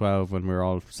 or 12:30 when we were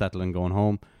all settling, going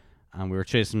home. And we were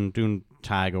chasing, doing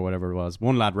tag or whatever it was.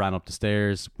 One lad ran up the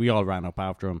stairs. We all ran up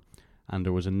after him. And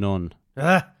there was a nun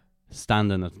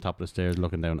standing at the top of the stairs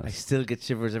looking down at I us. still get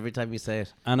shivers every time you say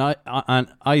it. And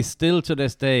I still to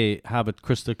this day have it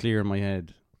crystal clear in my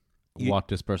head what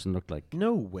this person looked like.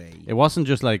 No way. It wasn't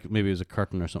just like maybe it was a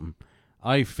curtain or something.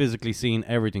 I physically seen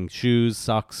everything: shoes,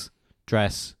 socks,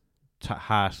 dress,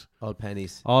 hat. All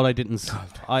pennies. All I didn't.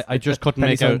 I just couldn't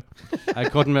make out. I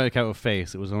couldn't make out a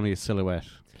face. It was only a silhouette.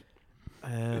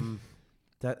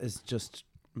 That is just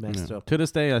messed up. To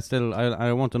this day,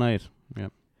 I won't deny it. Yeah.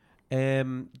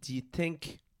 Do you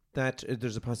think that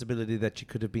there's a possibility that you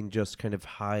could have been just kind of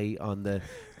high on the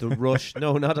rush?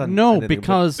 No, not on. No, anything,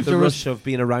 because the there rush of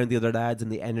being around the other lads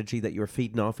and the energy that you were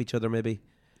feeding off each other, maybe.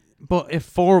 But if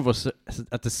four of us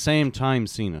at the same time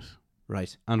seen it,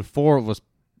 right, and four of us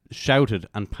shouted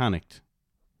and panicked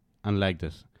and legged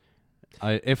it,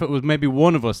 if it was maybe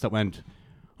one of us that went,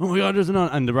 "Oh my God, there's a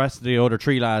nun," and the rest of the other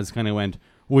three lads kind of went,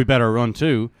 "We better run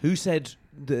too." Who said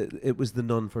it was the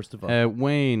nun first of all?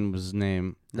 Wayne was his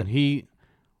name, and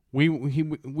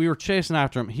we were chasing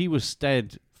after him. He was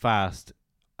steadfast,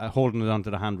 holding it onto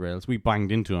the handrails. We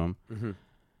banged into him,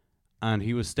 and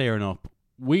he was staring up.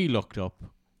 We looked up,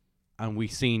 and we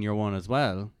seen your one as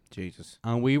well. Jesus!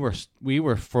 And we were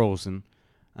frozen,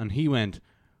 and he went,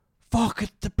 "Fuck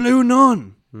it, the blue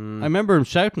nun!" I remember him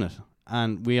shouting it.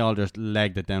 And we all just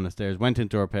legged it down the stairs, went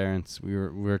into our parents. We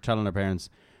were telling our parents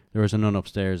there was a nun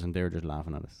upstairs, and they were just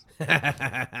laughing at us.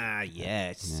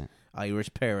 Yes. Yeah.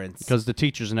 Irish parents. Because the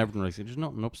teachers and everyone were like, "There's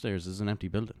nothing upstairs, there's an empty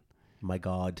building." My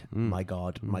God, my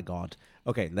God, my God.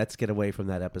 Okay, let's get away from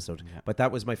that episode. Yeah. But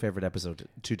that was my favourite episode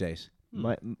to date.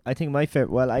 I think my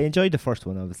favorite. Well, I enjoyed the first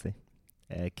one, obviously.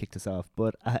 Kicked us off,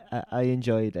 but I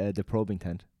enjoyed the probing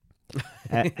tent.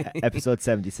 Episode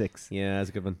 76. Yeah, that's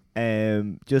a good one.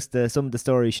 Just some of the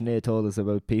stories Sinead told us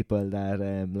about people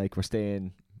that like were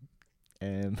staying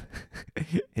in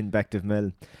Bective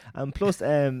Mill, and plus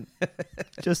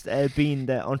just being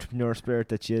the entrepreneur spirit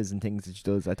that she is and things that she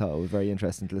does. I thought it was very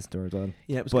interesting to listen to her as well.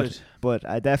 Yeah, it was good. But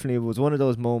I definitely, it was one of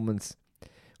those moments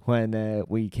when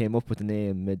we came up with the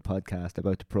name mid podcast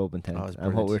about the probing tent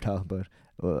and what we were talking about.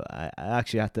 Well, I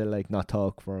actually had to not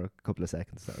talk for a couple of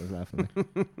seconds. I was laughing.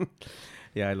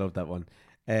 Yeah, I love that one.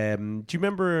 Do you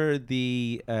remember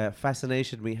the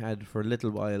fascination we had for a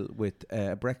little while with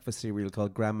a breakfast cereal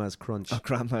called Grandma's Crunch? Oh,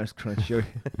 Grandma's Crunch. You're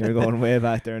going way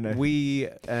back there now. We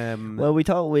we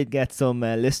thought we'd get some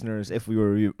listeners if we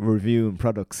were reviewing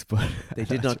products, but they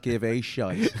did not give a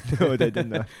shite. No, they did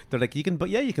not. They're like, you can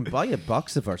buy a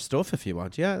box of our stuff if you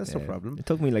want. Yeah, that's no problem. It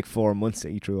took me 4 months to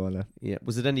eat through all that. Yeah,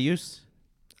 was it any use?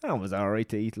 That was alright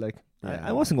to eat.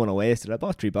 I wasn't going to waste it. I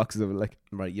bought 3 boxes of it.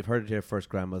 Right, you've heard it here first,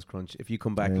 Grandma's Crunch. If you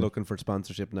come back looking for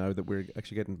sponsorship now that we're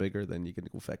actually getting bigger, then you can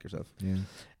go feck yourself. Yeah.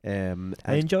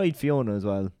 I enjoyed Fiona as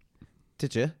well.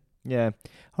 Did you? Yeah,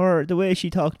 the way she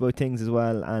talked about things as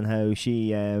well, and how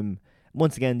she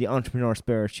once again the entrepreneur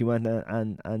spirit. She went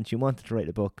and she wanted to write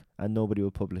a book, and nobody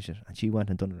would publish it, and she went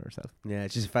and done it herself. Yeah,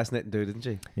 she's a fascinating dude, isn't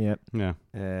she? Yeah.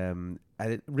 And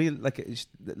it really like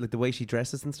the way she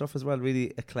dresses and stuff as well.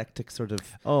 Really eclectic sort of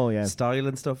style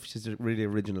and stuff. She's a really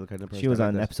original kind of person. She was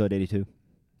on episode 82.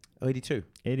 Oh, 82.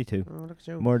 82. Oh, look at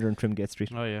you. Murder in Trimgate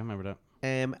Street. Oh yeah, I remember that.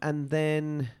 And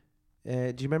then, do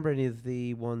you remember any of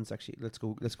the ones? Actually, let's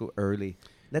go early.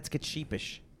 Let's Get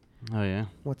Sheepish. Oh yeah.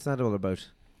 What's that all about?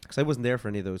 Because I wasn't there for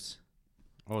any of those.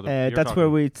 Oh, that's where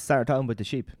we started talking about the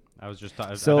sheep. I was just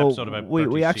an so episode about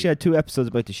we actually sheep. had 2 episodes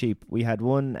about the sheep. We had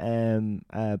one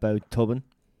about tubbing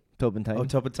time. Oh,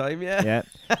 tubbing time, yeah. Yeah.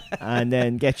 And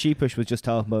then Get Sheepish was just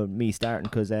talking about me starting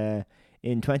because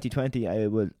in 2020 I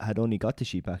had only got the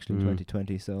sheep actually in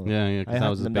 2020. So yeah, I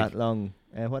hadn't been that long.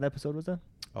 What episode was that?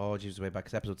 Oh, geez, way back.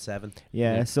 It's episode 7.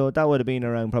 Yeah, so that would have been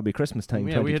around probably Christmas time.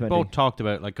 Yeah, we had both talked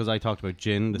about because I talked about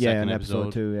gin the second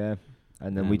episode 2. Yeah.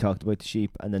 And then we talked about the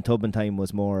sheep, and then tubbing time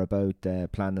was more about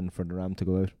planning for the ram to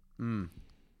go out.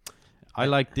 I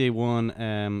like the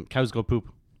one Cows Go Poop.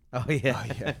 Oh yeah.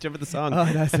 Do you remember the song? Oh,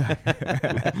 that's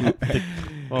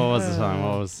What was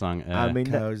the song? I mean,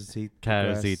 cows eat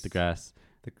the grass.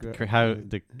 The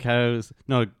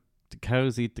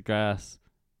cows eat the grass.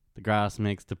 The grass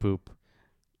makes the poop.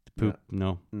 The poop,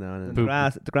 no.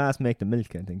 The grass make the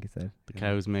milk, I think he said. The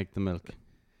cows make the milk.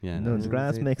 Yeah. No, the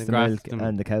grass makes the milk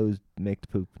and the cows make the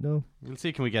poop. No. We'll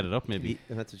see, can we get it up maybe?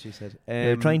 That's what she said.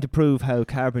 They're trying to prove how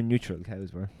carbon neutral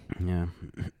cows were. Yeah.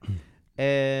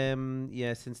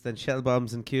 Yeah, since then, shell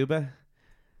bombs in Cuba. Do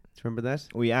you remember that?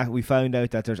 We found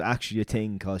out that there's actually a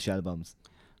thing called shell bombs.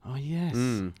 Oh, yes.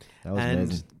 That was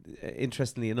amazing.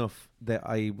 Interestingly enough, that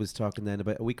I was talking then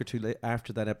about a week or two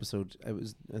after that episode. I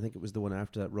think it was the one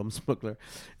after that, Rum Smuggler,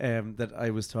 that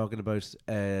I was talking about.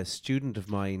 A student of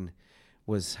mine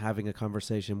was having a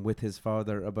conversation with his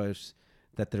father about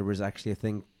that there was actually a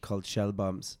thing called shell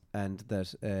bombs, and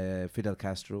that Fidel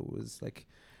Castro was like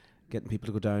getting people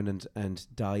to go down and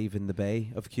dive in the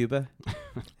bay of Cuba.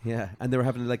 Yeah, and they were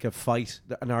having like a fight,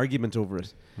 an argument over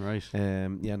it. Right.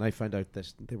 Yeah, and I found out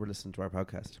that they were listening to our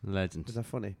podcast. Legend. Is that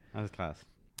funny? That was class.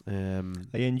 I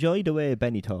enjoy the way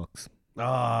Benny talks.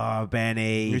 Oh,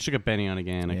 Benny. We should get Benny on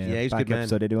again. Yeah, he's a back good man.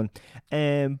 episode 81.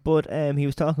 But he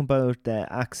was talking about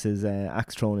axes,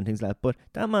 axe throwing and things like that. But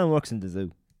that man works in the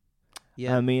zoo.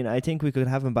 Yeah. I mean, I think we could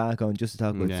have him back on just to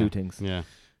talk about zoo things. Yeah.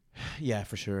 Yeah,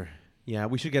 for sure. Yeah,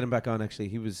 we should get him back on. Actually,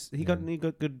 he got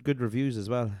good reviews as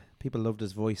well. People loved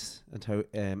his voice and how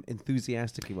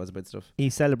enthusiastic he was about stuff.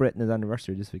 He's celebrating his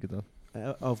anniversary this week as well.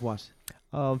 Of what?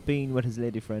 Of being with his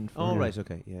lady friend. For right,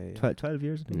 okay, yeah. 12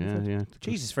 years, I think. Yeah.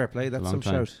 Jesus, fair play. That's long some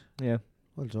time. shout. Yeah.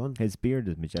 Well done. His beard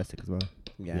is majestic as well.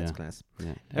 Yeah, it's class.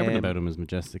 Yeah. Everything about him is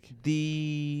majestic.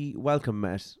 The welcome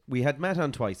Matt. We had Matt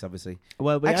on twice, obviously.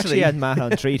 Well, we actually had Matt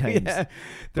on 3 times. Yeah,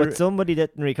 but somebody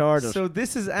didn't record it. So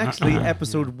this is actually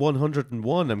episode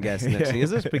 101, I'm guessing, actually,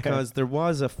 is it? Because there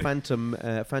was a phantom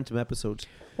episode.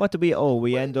 What did we... Oh,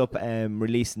 we end up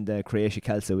releasing the Croatia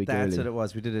Kelso week That's early. what it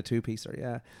was. We did a 2-piecer,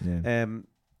 yeah.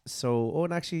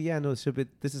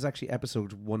 This is actually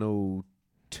episode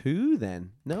 102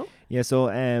 then, no? Yeah, so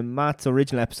Matt's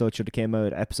original episode should have came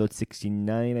out episode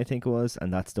 69, I think it was,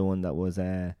 and that's the one that was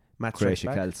Matt Croatia Strikes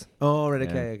Back. Kelso. Oh, right,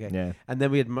 okay. Yeah. And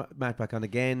then we had Matt back on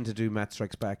again to do Matt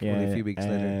Strikes Back only a few weeks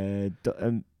later.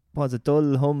 Was it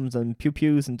Dull Hums and Pew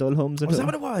Pews and Dull Hums? Was that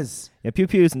what it was? Yeah, Pew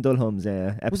Pews and Dull Hums, yeah.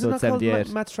 Was it Episode not 78.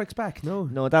 called Matt Strikes Back? No.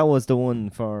 No, that was the one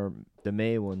for the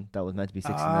May one that was meant to be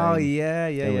 69. Oh,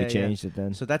 yeah. Then we changed it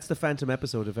then. So that's the phantom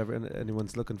episode if ever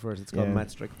anyone's looking for it. It's called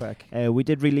Matt Strikes Back. We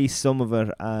did release some of it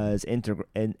as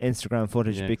Instagram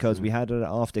footage because we had it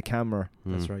off the camera.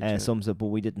 That's right. Some of it, but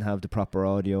we didn't have the proper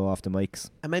audio off the mics.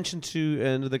 I mentioned to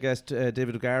another guest,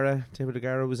 David O'Gara. David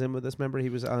O'Gara was in with us. Remember, he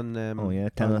was on.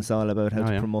 Telling us all about how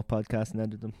to promote podcasts and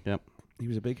edit them. Yep. He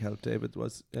was a big help, David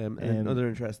was. Another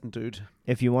interesting dude.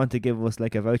 If you want to give us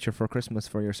like a voucher for Christmas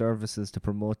for your services to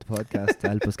promote the podcast to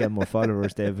help us get more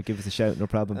followers, David, give us a shout, no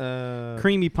problem.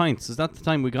 Creamy pints. Is that the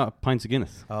time we got pints of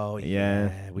Guinness? Oh,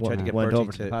 yeah. We tried to get went Bertie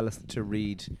over to the Palace to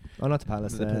read. Oh, not the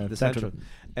Palace. The Central.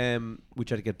 We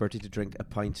tried to get Bertie to drink a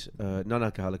pint,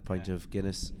 non-alcoholic pint of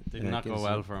Guinness. Did not go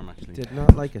well for him, actually. Did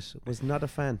not like it. Was not a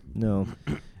fan. No.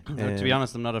 To be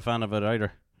honest, I'm not a fan of it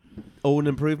either. Owen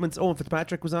Improvements. Owen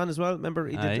Fitzpatrick was on as well. Remember,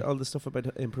 he did all the stuff about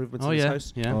improvements in his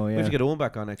house. Yeah. Oh, We yeah. have to get Owen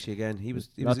back on actually again. He was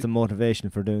Lots of motivation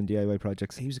for doing DIY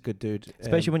projects. He was a good dude,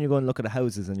 especially when you go and look at the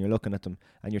houses and you're looking at them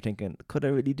and you're thinking, could I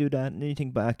really do that? And then you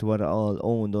think back to what all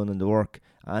Owen done in the work,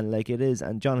 and like it is.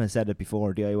 And John has said it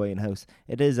before: DIY in house.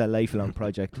 It is a lifelong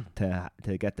project to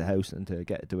get the house and to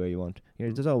get it to where you want.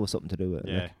 There's always something to do with it.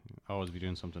 Yeah, always be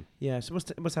doing something. Yeah, so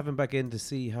must have him back in to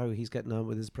see how he's getting on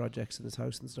with his projects in his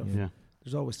house and stuff. Yeah.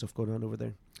 There's always stuff going on over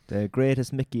there. The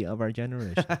greatest Mickey of our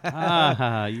generation.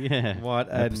 Yeah. What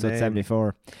a Episode name.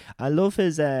 74. I love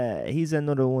his, he's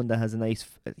another one that has a nice,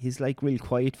 he's like real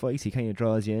quiet voice. He kind of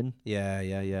draws you in. Yeah.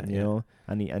 You know,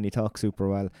 and he talks super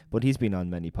well. But he's been on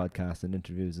many podcasts and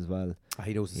interviews as well.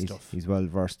 He knows his stuff. He's well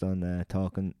versed on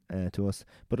talking to us.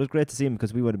 But it was great to see him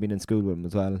because we would have been in school with him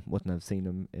as well. Wouldn't have seen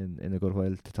him in a good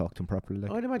while to talk to him properly.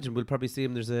 Like. I'd imagine we'll probably see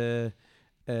him.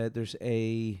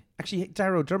 Actually,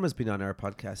 Darrow Drummond's been on our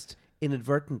podcast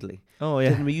inadvertently. Oh yeah.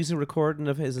 Didn't we use a recording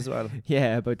of his as well?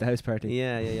 Yeah, about the house party.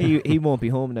 Yeah. He won't be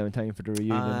home now in time for the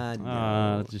reunion.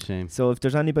 No. That's a shame. So if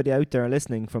there's anybody out there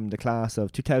listening from the class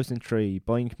of 2003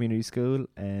 Boyne Community School,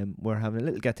 we're having a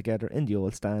little get together in the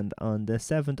old stand on the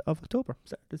 7th of October.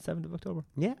 The 7th of October.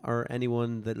 Yeah, or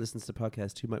anyone that listens to the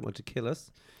podcast who might want to kill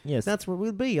us. Yes. That's where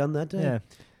we'll be on that day. Yeah.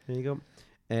 There you go.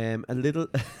 A little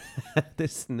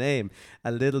this name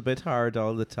a little bit hard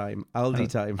all the time. Aldi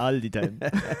time. Aldi time.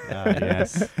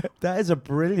 Yes. That is a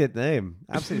brilliant name.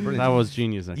 Absolutely brilliant. That was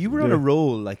genius. Actually. You were on a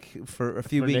roll like for a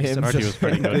few For weeks. names. Of Artie was just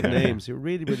pretty good good, yeah. names. You're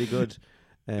really, really good.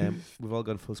 We've all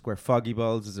gone full square. Foggy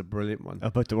Balls is a brilliant one.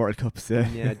 About the World Cups.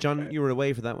 Yeah, John, you were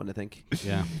away for that one, I think.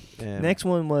 Yeah. Next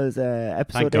one was Thank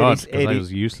episode God, 'cause 80, I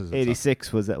was useless. at that.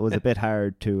 86 was a bit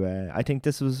hard to. I think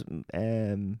this was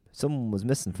someone was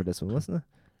missing for this one, wasn't it?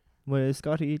 Well,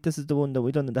 Scotty, this is the one that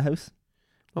we done in the house.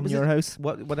 What in was your it? house.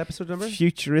 What episode number?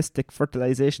 Futuristic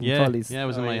fertilization Yeah, follies. yeah, it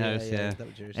was in my house. Yeah. That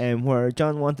was yours. Where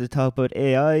John wanted to talk about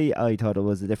AI, I thought it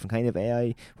was a different kind of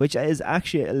AI, which is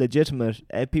actually a legitimate.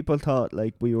 People thought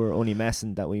like we were only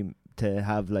messing to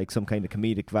have like some kind of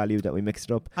comedic value that we mixed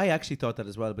it up. I actually thought that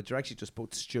as well, but you're actually just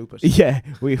both stupid. Yeah,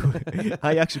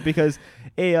 I actually because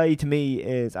AI to me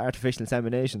is artificial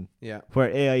insemination, Yeah. where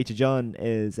AI to John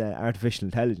is artificial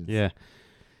intelligence. Yeah.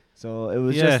 So it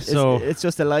was Yeah, just so it's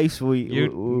just a life we you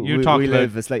talked about-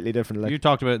 live a slightly different life. You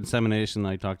talked about insemination.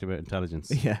 I talked about intelligence.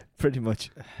 Yeah, pretty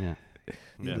much. Yeah.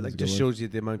 Yeah, Like that's a just good shows you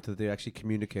the amount that they actually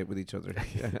communicate with each other.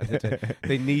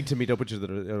 They need to meet up with each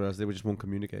other, or else they just won't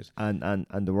communicate. And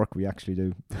the work we actually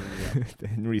do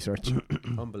in research.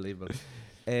 Unbelievable.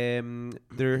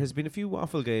 There has been a few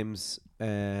waffle games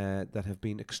that have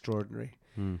been extraordinary.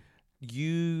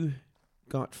 You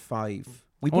got 5.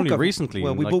 We both Only got, recently.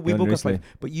 Well, we like, both got recently. 5,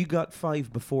 but you got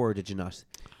 5 before, did you not?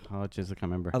 oh, jeez, I can't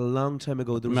remember. A long time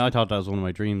ago. There I was mean, I thought that was one of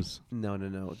my dreams. no.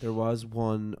 There was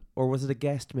one, or was it a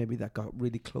guest maybe that got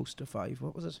really close to 5?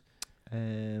 What was it?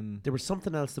 There was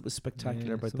something else that was spectacular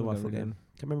Yeah, about the some of waffle them game.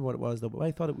 Can't remember what it was though, but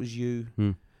I thought it was you.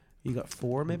 You got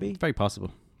 4 maybe. It's very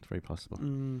possible. It's very possible.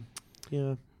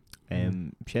 Yeah.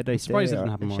 Should I stay? surprised it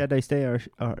didn't happen more. Should I stay or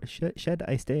should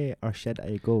I stay or should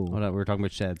I go? Oh, that we were talking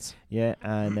about sheds. Yeah,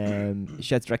 and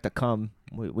shedsdirect.com.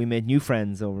 We made new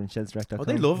friends over in shedsdirect.com. Oh,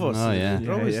 they love us. Oh, yeah.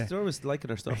 They're always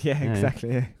liking our stuff. Yeah, Yeah. exactly.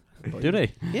 Yeah. Do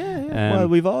they? Yeah. Well,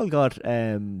 we've all got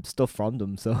stuff from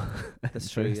them, so That's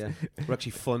true. Yeah, we're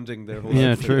actually funding their whole.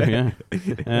 Yeah, outfit. true.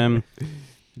 Yeah.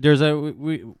 There's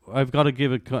I've got to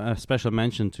give a special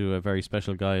mention to a very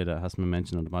special guy that hasn't been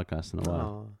mentioned on the podcast in a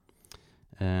while.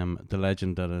 Aw. The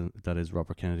legend that is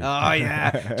Robert Kennedy. Oh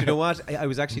yeah. Do you know what? I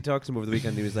was actually talking to him over the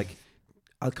weekend. He was like,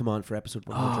 "I'll come on for episode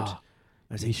 100."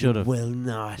 I was he like, should've. "You will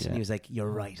not." Yeah. And he was like,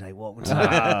 "You're right. I won't."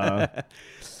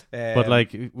 But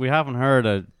like we haven't heard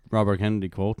a Robert Kennedy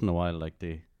quote in a while.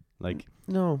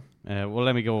 no. Well,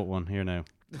 let me go with one here now.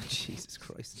 Jesus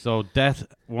Christ. So death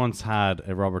once had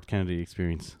a Robert Kennedy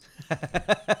experience.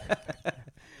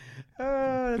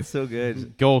 Oh, that's so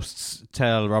good. Ghosts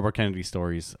tell Robert Kennedy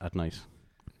stories at night.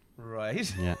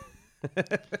 Right. Yeah.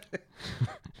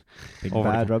 big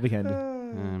Over bad the- Robbie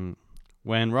Kennedy.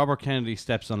 When Robert Kennedy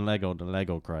steps on Lego, the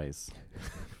Lego cries.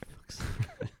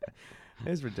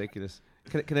 It's ridiculous.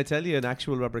 Can I tell you an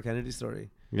actual Robert Kennedy story?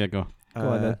 Yeah, go. Go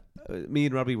on then. Me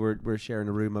and Robbie were sharing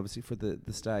a room, obviously, for the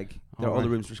stag. Oh, All the right.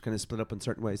 rooms were kind of split up in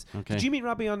certain ways. Okay. Did you meet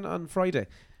Robbie on Friday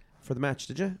for the match,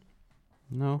 did you?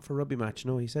 No. For a rugby match?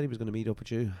 No, he said he was going to meet up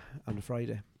with you on the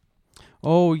Friday.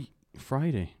 Oh,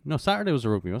 Friday. No, Saturday was a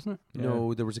rugby, wasn't it?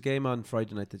 No, there was a game on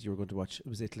Friday night that you were going to watch. It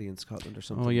was Italy and Scotland or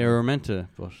something. Oh, yeah, we were meant to,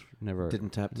 but never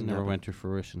Didn't never happen. went to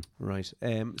fruition. Right.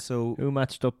 So Who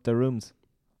matched up the rooms?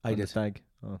 I on the did. stag.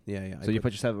 Oh. Yeah. So you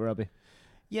put yourself with Robbie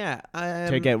Yeah.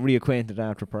 to get reacquainted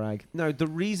after Prague. Now, the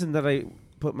reason that I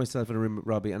put myself in a room with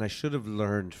Robbie, and I should have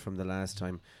learned from the last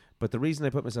time, but the reason I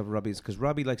put myself with Robbie is because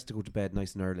Robbie likes to go to bed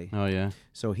nice and early. Oh, yeah.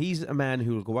 So he's a man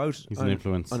who will go out He's an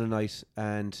influence. on a night,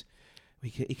 and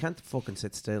he can't fucking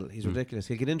sit still. He's ridiculous.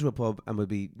 He'll get into a pub and we'll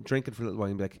be drinking for a little while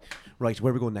and be like, right,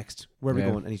 where are we going next? Where are we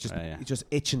going? And he's just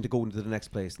itching to go into the next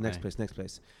place.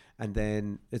 And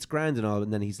then it's grand and all.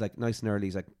 And then he's like, nice and early.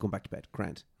 He's like, going back to bed.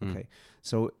 Grand. Okay.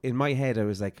 So in my head, I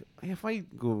was like, if I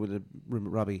go with a room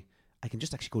with Robbie, I can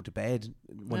just actually go to bed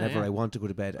whenever I want to go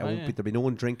to bed. There'll be no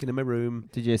one drinking in my room.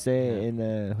 Did you stay in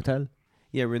a hotel?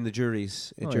 Yeah, we're in the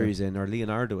Jury's Inn, or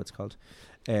Leonardo it's called.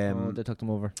 They took them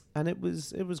over. And it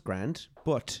was grand,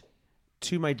 but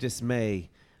to my dismay,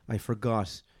 I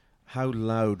forgot how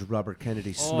loud Robert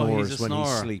Kennedy snores when he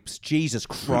sleeps. Jesus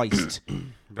Christ.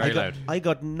 Very loud. I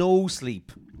got no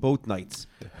sleep both nights.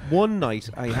 One night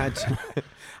I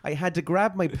had to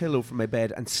grab my pillow from my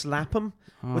bed and slap him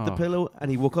with the pillow, and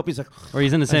he woke up. He's like, or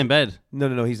he's in the same bed.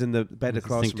 No, he's in the bed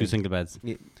across from me. Two single beds.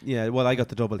 Yeah, well, I got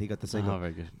the double, he got the single. Oh,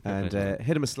 very good. And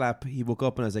hit him a slap. He woke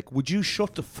up, and I was like, "Would you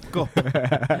shut the fuck up?"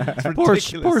 It's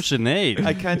ridiculous. Poor Sinead.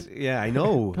 I can't. Yeah, I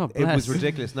know. God It was bless.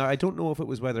 ridiculous. Now I don't know if it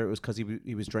was whether it was because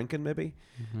he was drinking, maybe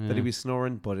that he was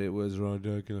snoring, but it was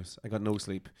ridiculous. I got no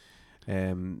sleep.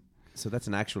 So that's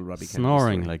an actual Robbie Kennedy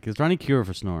Snoring, story. like, is there any cure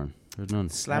for snoring? There's none.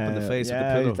 Slap in the face with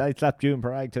the pillow. I slapped you in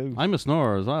Prague too. I'm a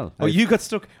snorer as well. Oh, you got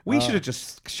stuck. We should have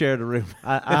just shared a room.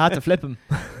 I had to flip him.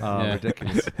 Oh,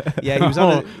 ridiculous. Yeah, he was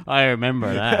on I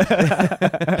remember that.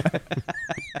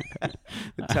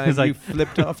 the time you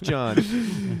flipped off John.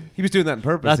 He was doing that on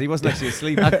purpose. He wasn't actually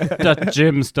asleep. that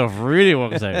gym stuff really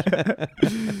works out.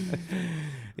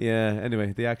 Yeah,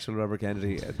 anyway, the actual Robert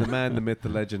Kennedy, the man, the myth, the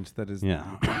legend that is the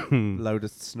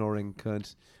loudest snoring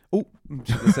cunt. Oh,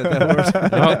 should have said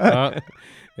that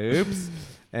word. Oops.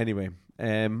 Anyway,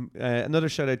 another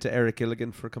shout out to Eric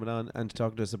Gilligan for coming on and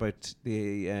talking to us about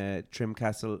the Trim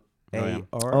Castle AR.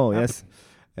 Oh, yes.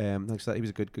 Thanks for that. He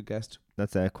was a good guest.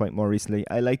 That's quite more recently.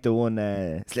 I like the one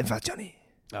Slim Fast Johnny.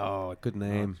 Oh, good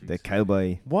name. The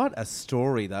cowboy. What a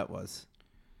story that was.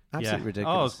 Absolutely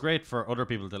ridiculous. Oh, it's great for other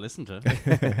people to listen to.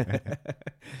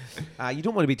 You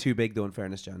don't want to be too big, though, in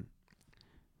fairness, John.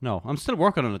 No, I'm still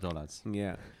working on it, though, lads.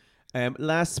 Yeah.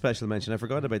 Last special mention, I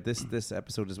forgot about this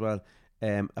episode as well.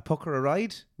 A Pucker a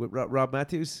Ride with Rob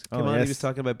Matthews came on. Yes. He was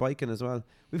talking about biking as well.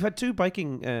 We've had two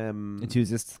biking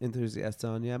enthusiasts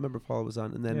on. Yeah, I remember Paul was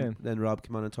on, and then Rob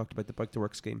came on and talked about the Bike to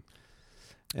Work scheme.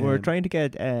 We're trying to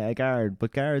get a guard,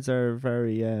 but guards are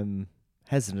very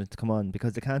hesitant to come on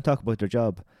because they can't talk about their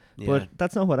job. Yeah. But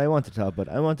that's not what I want to talk about.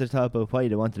 I want to talk about why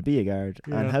they want to be a guard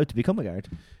and how to become a guard.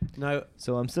 Now,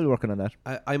 so I'm still working on that.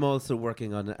 I'm also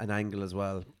working on an angle as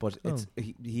well, but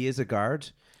he is a guard.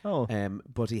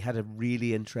 But he had a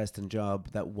really interesting job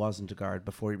that wasn't a guard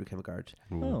before he became a guard.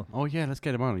 Oh yeah, let's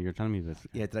get him on. You're telling me this.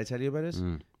 Yeah, did I tell you about it?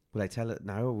 Will I tell it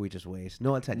now or we just wait?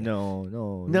 No, I'll tell you.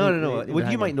 No. Well,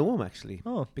 you might know him actually.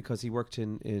 Oh, because he worked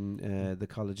in the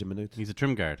college in Maynooth. He's a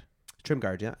trim guard. Trim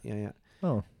guard, yeah.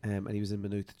 Oh. And he was in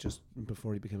Maynooth just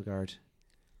before he became a guard.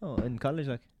 Oh, in college,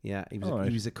 like? Yeah, he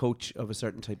was a coach of a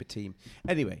certain type of team.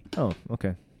 Anyway. Oh,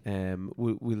 okay.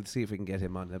 We'll see if we can get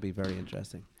him on. That'll be very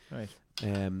interesting. Right.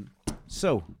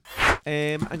 So,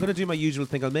 I'm going to do my usual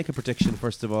thing. I'll make a prediction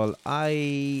first of all.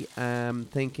 I am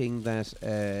thinking that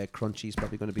Crunchy is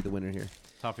probably going to be the winner here.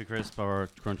 Toffee Crisp or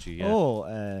Crunchy,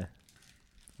 yeah.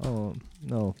 Oh,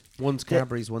 no. One's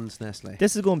Cadbury's, one's Nestle.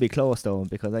 This is going to be close, though,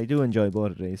 because I do enjoy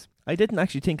both of these. I didn't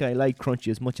actually think I liked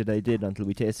Crunchy as much as I did until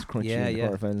we tasted Crunchy in the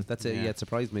quarterfinal. That's it. Yeah, it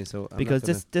surprised me. So because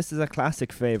this is a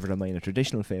classic favourite of mine, a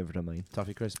traditional favourite of mine.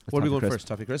 Toffee Crisp. What are we going first?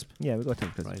 Toffee Crisp? Yeah, we'll go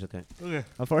Toffee Crisp. Right, okay.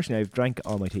 Unfortunately, I've drank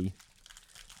all my tea.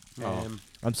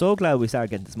 I'm so glad we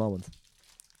started getting the small ones.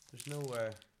 There's no...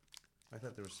 I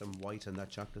thought there was some white in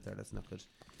that chocolate there. That's not good.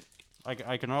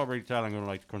 I can already tell I'm going to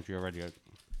like Crunchy already.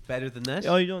 Better than that?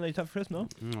 Oh, you don't like Toffee Crisp, no?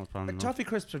 No, probably not. Toffee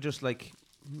Crisps are just like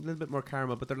a little bit more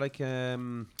caramel, but they're like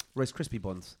Rice Krispie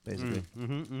buns, basically.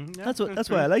 Yeah, that's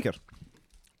why I like it.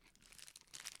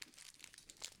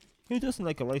 Who doesn't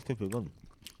like a Rice Krispie bun?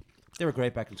 They were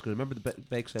great back in school. Remember the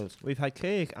bake sales? We've had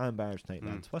cake and bars tonight,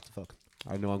 lads. What the fuck?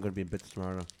 I know I'm going to be in bits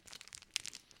tomorrow.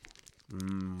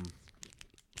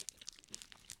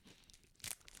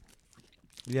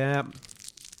 Yeah.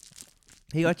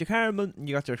 You got your caramel,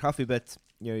 you got your coffee bits,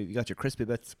 you got your crispy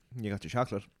bits, you got your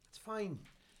chocolate. It's fine.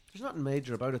 There's nothing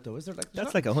major about it, though, is there?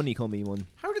 That's like a honeycomby one.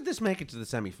 How did this make it to the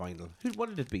semi-final? What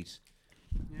did it beat?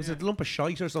 Yeah. Was it a lump of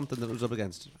shite or something that it was up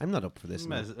against? I'm not up for this.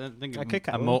 I think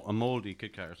a mouldy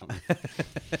Kit Kat or something.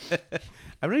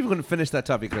 I'm not even going to finish that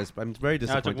Toffee Crisp. I'm very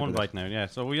disappointed. I took one bite now, yeah.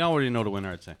 So we already know the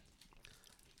winner, I'd say.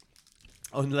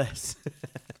 Unless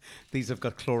these have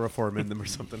got chloroform in them or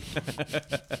something.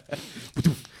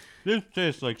 This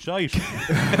tastes like shite.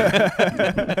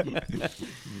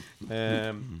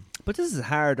 But this is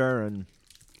harder and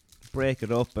break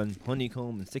it up and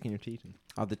honeycomb and stick in your teeth.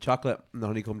 And The chocolate and the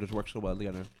honeycomb just work so well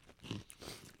together.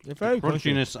 they're very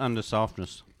crunchy. Crunchiness and the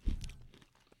softness.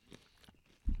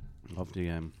 Love the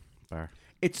bar.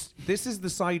 This is the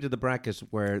side of the bracket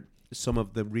where some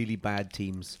of the really bad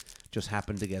teams just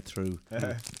happen to get through.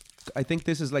 I think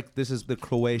this is the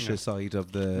Croatia side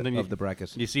of the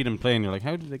bracket. You see them playing, you're like,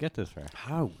 how did they get this far?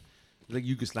 How? Like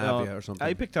Yugoslavia or something.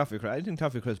 I picked Toffee Crisp. I think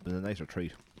Toffee Crisp is a nicer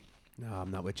treat. No, I'm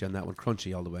not with you on that one.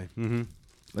 Crunchy all the way. Mm-hmm.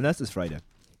 Unless it's Friday.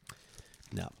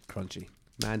 No, crunchy.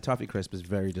 Man, Toffee Crisp is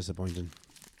very disappointing.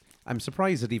 I'm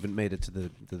surprised it even made it to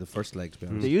the first leg, to be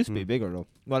honest. They used to be bigger though.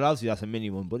 Well, obviously that's a mini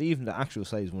one, but even the actual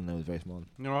size one now is very small.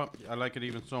 You know what? I like it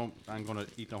even so. I'm going to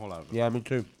eat the whole out of it. Yeah, me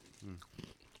too.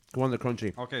 Go on the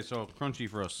crunchy. Okay, so crunchy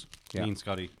for us. Yeah. Me and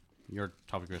Scotty. Your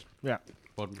Toffee Crisp. Yeah.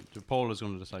 But the poll is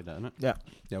going to decide that, isn't it? Yeah.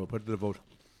 Yeah, we'll put it to the vote.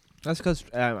 That's because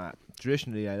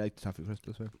traditionally I like the Toffee Crisp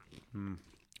this way.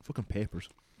 Fucking papers.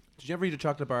 Did you ever eat a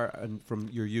chocolate bar and from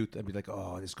your youth and be like,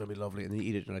 oh, this is going to be lovely, and then you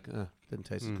eat it and you're like, didn't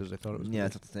taste it because I thought it was Yeah, good.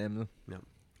 it's not the same though. No.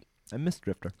 I miss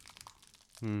Drifter.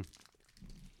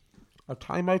 Are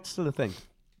timeouts still a thing?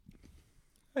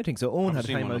 I think so. Owen Haven't had a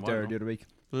seen one in timeout a there while, the other week.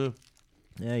 Yeah.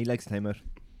 Yeah, he likes timeout.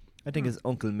 I think his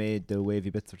uncle made the wavy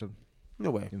bits or something.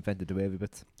 No way. Invented the wavy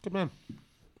bits. Good man.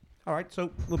 All right,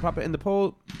 so we'll pop it in the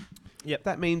poll. Yep.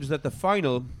 That means that the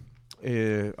final,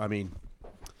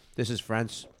 this is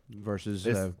France versus...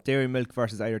 This Dairy Milk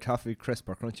versus either Toffee Crisp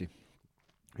or Crunchy.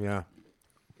 yeah.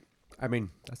 I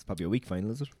mean, That's probably a weak final,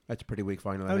 is it? that's a pretty weak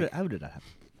final, I How think. did that happen?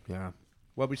 Yeah.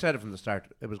 Well, we said it from the start.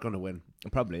 It was going to win.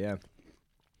 Probably, yeah.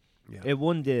 Yeah. It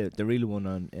won the real one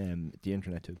on the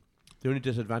internet too. The only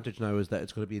disadvantage now is that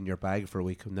it's going to be in your bag for a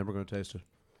week. I'm never going to taste it.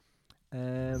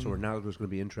 So Ronaldo's going to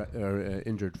be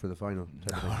injured for the final.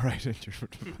 All right, injured.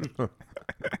 So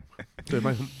it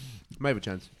might have a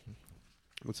chance.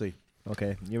 Let's see.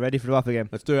 Okay, you ready for the waffle game?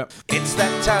 Let's do it. It's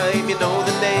that time, you know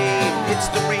the name. It's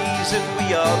the reason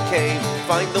we all came.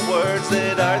 Find the words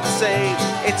that are the same.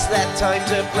 It's that time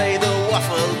to play the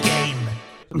waffle game.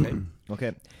 Okay.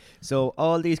 Okay, so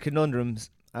all these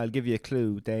conundrums, I'll give you a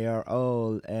clue. They are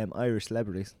all Irish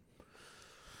celebrities.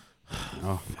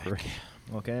 Oh, great.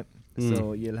 Okay,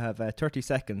 so you'll have 30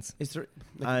 seconds. Is there...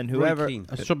 And Roy whoever- Keane.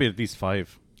 It should be at least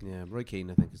 5. Yeah, Roy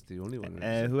Keane, I think, is the only one.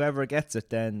 Whoever gets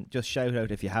it, then just shout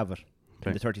out if you have it in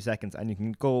Okay. the 30 seconds, and you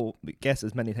can go guess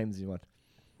as many times as you want.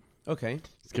 Okay.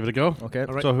 Let's give it a go. Okay,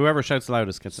 All right. So whoever shouts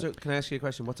loudest gets So it. can I ask you a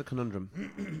question? What's a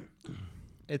conundrum?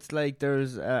 it's like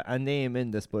there's a name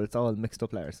in this, but it's all mixed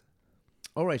up letters.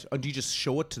 All right. And do you just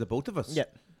show it to the both of us? Yeah.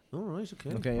 All right. Okay.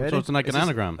 Okay, you So ready? it's like an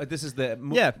anagram. This is the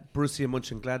Yeah. Borussia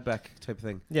Mönchengladbach type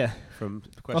thing Yeah. from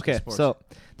Question Okay, Sports. so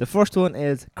the first one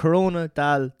is Corona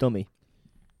Dal Dummy.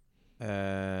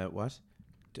 What?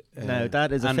 Now,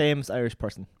 that is a and- famous Irish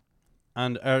person.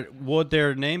 And would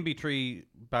their name be 3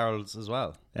 barrels as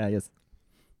well? Yes.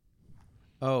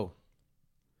 Oh.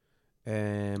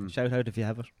 Shout out if you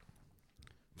have it.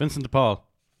 Vincent de Paul.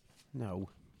 No.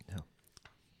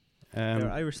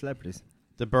 They're Irish celebrities.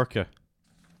 The Burqa.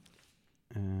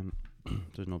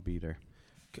 There's no B there.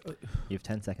 You have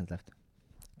 10 seconds left.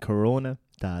 Corona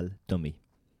Dal Dummy.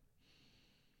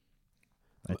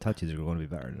 I thought you were going to be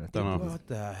better than that. Don't know. What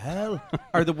the hell?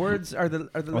 Are the words? Are the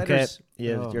Okay. letters?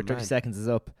 Yeah, Oh, your 30 man. seconds is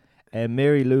up.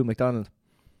 Mary Lou McDonald.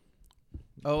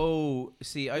 Oh,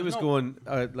 see, I was going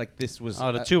like this was.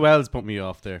 Oh, the 2 L's put me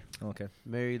off there. Okay.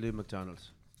 Mary Lou McDonald.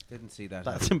 Didn't see that.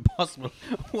 That's impossible.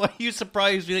 Why are you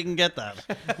surprised we didn't get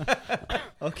that?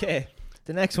 Okay.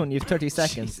 The next one, you have 30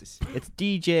 seconds. Jesus. It's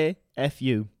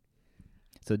DJFU.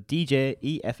 So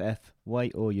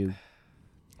DJEFFYOU.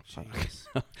 Jeez.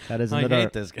 That is I another.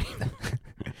 hate this game.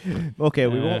 Okay,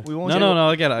 we won't. No,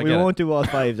 I get it. I we get won't do all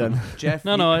 5 then. Jeff.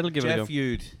 No, I'll give it a Jeff go.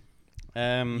 You'd.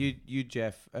 it. You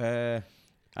Jeff.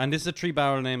 And this is a 3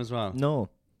 barrel name as well. No.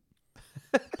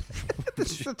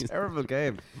 This is a terrible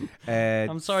game.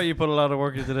 I'm sorry you put a lot of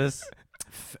work into this.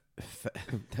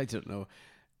 I don't know.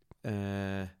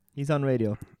 He's on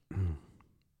radio.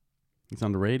 He's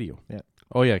on the radio. Yeah.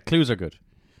 Oh yeah, clues are good.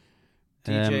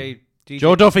 DJ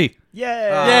Joe Duffy.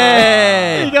 Yeah.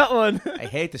 Yay! You got one. I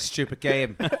hate this stupid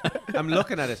game. I'm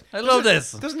looking at it. I love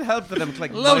this. It doesn't help that I'm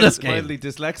like Love this game. mildly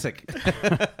dyslexic.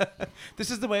 This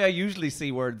is the way I usually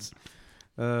see words.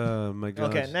 Oh my god.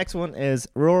 Okay, next one is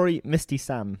Rory Misty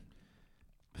Sam.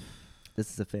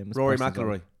 This is a famous Rory person.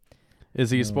 McIlroy.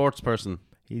 Is he a No. sports person?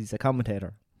 He's a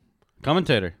commentator.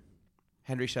 Commentator.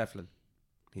 Henry Shefflin.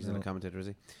 He's not No. a commentator, is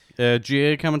he?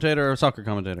 GA commentator or soccer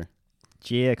commentator?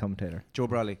 GA commentator. Joe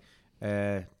Brawley.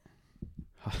 I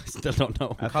still don't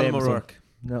know. A Colin famous one. O'Rourke.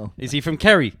 No. Is he from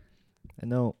Kerry?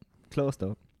 No. Close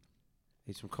though.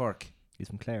 He's from Cork. He's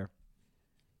from Clare.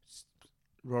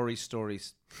 Rory's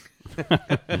stories. Yeah.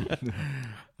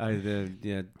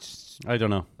 I don't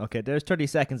know. Okay, there's 30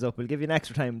 seconds up. We'll give you an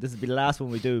extra time. This will be the last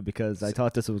one we do because I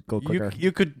thought this would go quicker.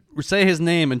 You could say his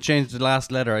name and change the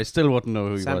last letter. I still wouldn't know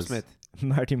who he Sam was. Smith.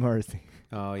 Marty Morrissey.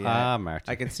 Oh yeah. Marty.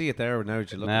 I can see it there now.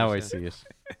 Now I see it.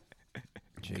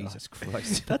 Jesus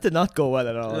Christ. That did not go well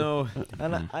at all. No.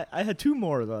 And I had two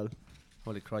more as well.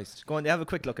 Holy Christ. Go on, have a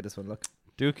quick look at this one. Look.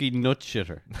 Dookie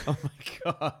Nutshitter. Oh my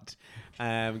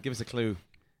God. Give us a clue.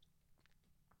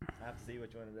 I have to see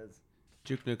which one it is.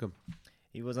 Duke Nukem.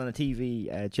 He was on a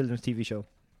children's TV show.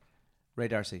 Ray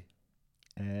Darcy.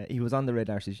 He was on the Ray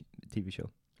Darcy TV show.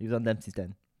 He was on Dempsey's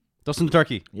Den. Dustin the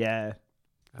Turkey. Yeah.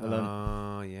 Well done.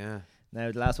 Oh, yeah.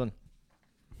 Now the last one.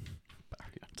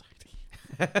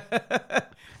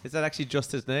 Is that actually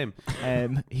just his name?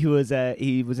 He was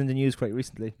in the news quite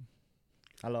recently.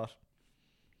 A lot.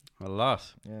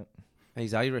 Yeah.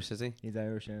 He's Irish, is he? He's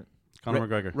Irish, yeah. Conor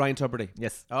McGregor. Ryan Tuberty.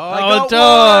 Yes. Oh, I got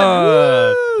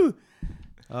done. one! Woo!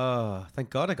 Oh, thank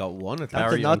God I got one.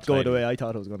 That did not go the way I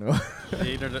thought it was going to go.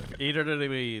 Either did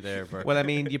we there, Bert. Well, I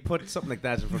mean, you put something like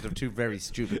that in front of two very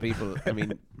stupid people. I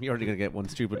mean, you're only going to get one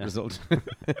stupid result.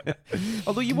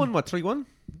 Although you won, what, 3-1?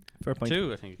 Fair point.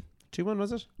 2, I think. 2-1,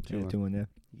 was it? 2-1, yeah.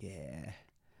 Yeah.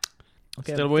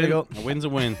 Okay, Still win. A win's a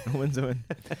win. A win's a win.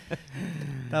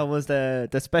 That was the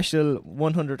special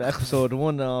 100th episode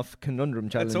one-off conundrum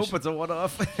challenge. Let's hope it's a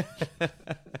one-off.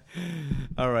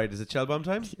 All right, is it shell bomb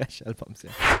time? Yeah, shell bombs,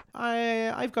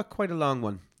 yeah. I've got quite a long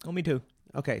one. Oh, me too.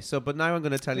 Okay, but now I'm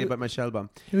going to tell you about my shell bomb.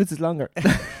 Whose is longer?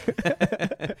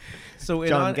 So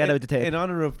John, get out the tape. In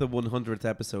honor of the 100th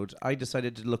episode, I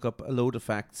decided to look up a load of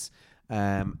facts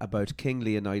about King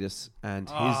Leonidas and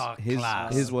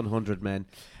his 100 men.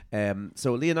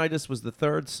 So Leonidas was the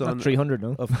third son Not 300,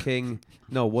 no? of King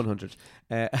 100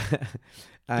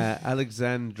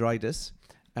 Alexandridas,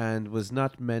 and was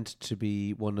not meant to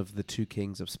be one of the two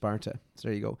kings of Sparta. So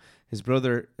there you go. His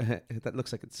brother, that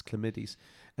looks like it's Cleomenes,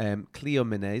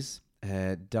 Cleomenes,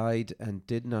 died and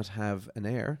did not have an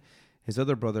heir. His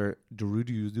other brother,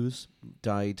 Dorudius,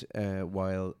 died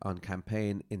while on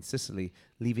campaign in Sicily,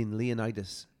 leaving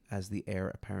Leonidas as the heir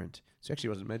apparent. So he actually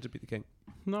wasn't meant to be the king.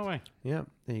 No way. Yeah,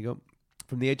 there you go.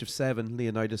 From the age of 7,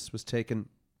 Leonidas was taken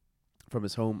from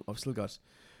his home. I've still got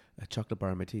a chocolate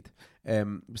bar in my teeth.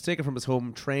 Was taken from his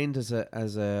home, trained as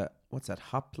a what's that,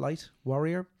 hoplite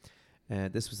warrior.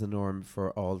 This was the norm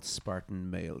for all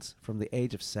Spartan males from the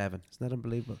age of 7. Isn't that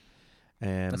unbelievable?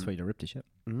 That's why you ripped the shit.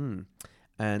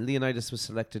 And Leonidas was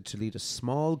selected to lead a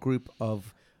small group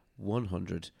of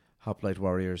 100 hoplite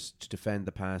warriors to defend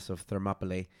the pass of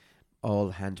Thermopylae,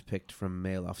 all handpicked from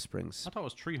male offsprings. I thought it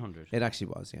was 300. It actually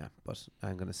was, yeah. But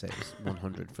I'm going to say it was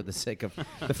 100 for the sake of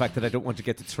the fact that I don't want to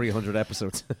get to 300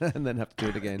 episodes and then have to do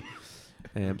it again.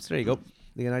 So there you go.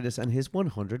 Leonidas and his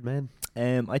 100 men.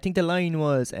 I think the line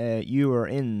was, you were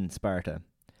in Sparta.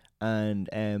 And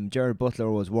Jared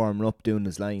Butler was warming up doing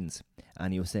his lines.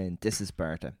 And he was saying, this is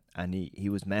Sparta. And he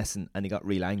was messing and he got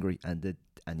real angry and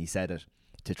he said it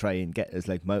to try and get his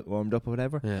mouth warmed up or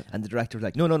whatever. Yeah. And the director was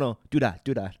like, no, do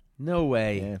that. No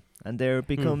way. Yeah. And there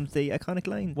becomes the iconic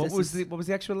line. What was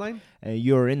the actual line?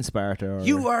 You're in Sparta. Or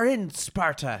you are in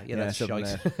Sparta. Yeah, that's something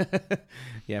shite.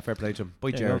 Yeah, fair play to him.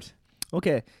 Boy, Jared.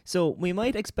 Okay, so we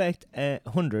might expect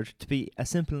 100 to be a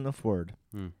simple enough word.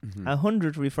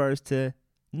 100 refers to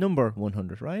number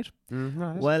 100, right?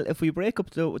 Right. Well, if we break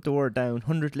up the word down,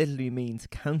 100 literally means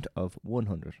count of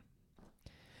 100.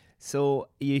 So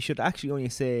you should actually only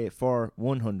say for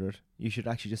 100, you should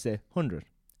actually just say 100,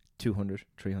 200,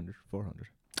 300, 400.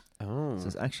 Oh. So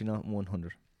it's actually not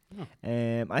 100.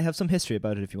 I have some history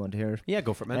about it if you want to hear it. Yeah,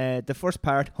 go for it, man. The first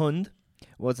part, hund,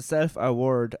 was itself a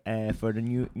word for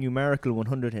the numerical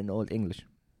 100 in Old English.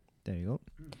 There you go.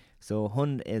 So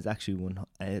hund is actually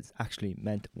actually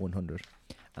meant 100.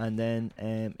 And then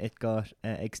it got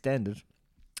extended.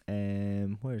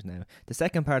 Where's now? The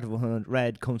second part of 100,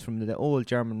 red, comes from the old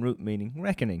German root meaning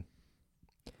reckoning.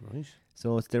 Right.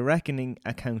 So it's the reckoning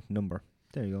account number.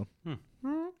 There you go.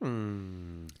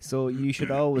 So you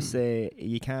should always say,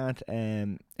 you can't,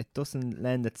 it doesn't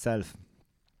lend itself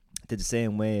to the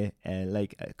same way,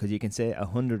 because you can say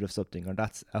 100 of something, or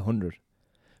that's 100,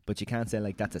 but you can't say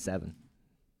that's a 7.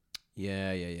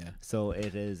 Yeah. So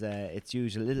it is, it's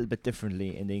used a little bit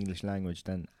differently in the English language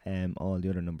than all the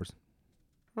other numbers.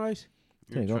 Right.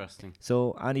 There you go. Interesting.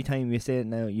 So anytime you say it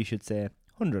now, you should say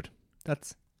 100.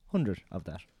 That's 100 of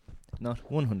that,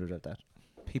 not 100 of that.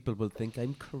 People will think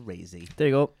I'm crazy. There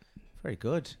you go. Very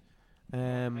good.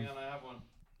 Hang on, I have one.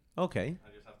 Okay.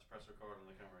 I just have to press record on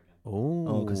the camera again.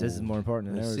 Oh, because this is more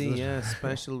important than I ours. see, is it? yeah,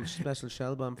 special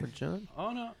shell bomb for John.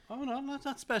 Oh no, not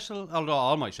that special. Although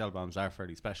all my shell bombs are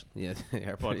fairly special, Yeah, they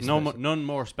are but pretty special. none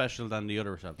more special than the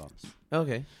other shell bombs.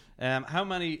 Okay. How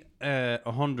many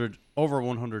over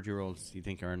 100-year-olds do you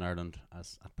think are in Ireland at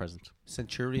present?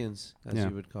 Centurions, as Yeah.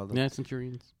 you would call them. Yeah,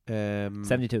 centurions.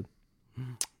 72.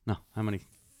 No, how many?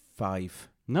 5.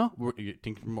 No, you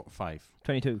think 5?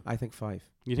 22. I think 5.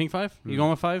 You think 5? You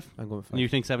going with 5? I'm going with 5. And you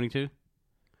think 72?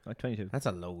 22. That's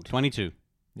a load. 22.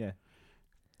 Yeah.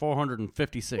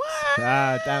 456.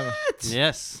 Ah, damn it.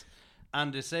 Yes.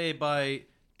 And they say by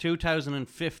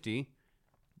 2050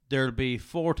 there'll be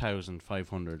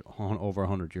 4,500 over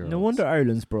 100 €. No wonder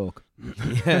Ireland's broke.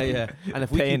 yeah. And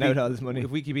if we Paying keep out all this money. if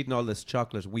we keep eating all this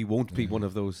chocolate, we won't be one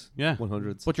of those Yeah.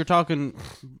 100s. But you're talking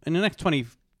in the next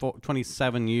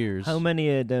 27 years. How many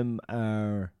of them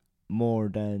are more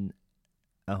than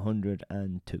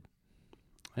 102?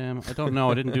 I don't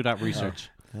know. I didn't do that research.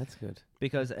 That's good.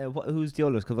 Because who's the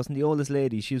oldest? Because wasn't the oldest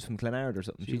lady? She was from Clonard or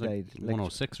something. She's She like died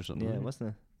 106 or something. Yeah, wasn't wasn't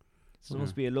it? So Yeah. there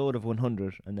must be a load of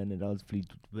 100, and then it all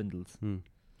dwindles. it?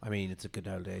 I mean, it's a good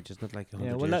old age, isn't it? Like 100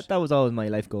 Yeah, well, years. that was always my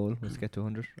life goal, was to get to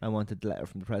 100. I wanted the letter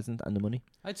from the president and the money.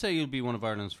 I'd say you'll be one of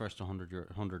Ireland's first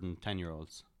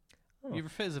 110-year-olds. Oh. You ever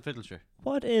fit as a fiddler?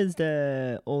 What is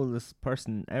the oldest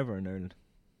person ever in Ireland?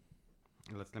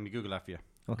 Let me Google that for you.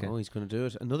 Okay. Oh, he's going to do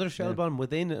it. Another shell Yeah. bomb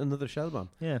within another shell bomb.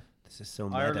 Yeah, This is so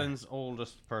meta. Ireland's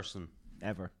oldest person.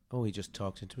 ever. Oh, he just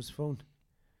talked into his phone.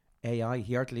 AI.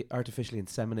 He artificially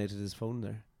inseminated his phone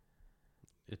there.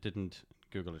 It didn't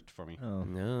Google it for me. Oh.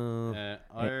 No.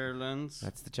 Ireland's.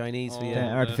 That's the Chinese for Oh, you.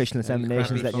 Yeah, artificial that's inseminations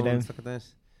Crappy let you down. phones, look at that.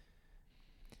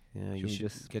 Yeah, you Should we should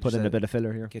just get put in a yourself- bit of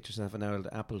filler here? Get yourself an old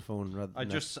Apple phone rather I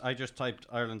than just typed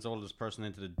Ireland's oldest person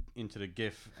into the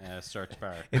GIF search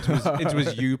bar. It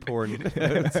was you porn.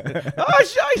 Oh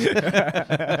shite!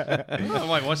 I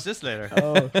might watch this later.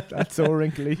 Oh, that's so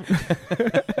wrinkly.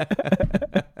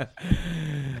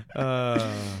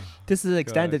 This is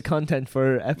extended content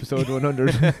for episode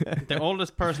 100. The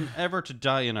oldest person ever to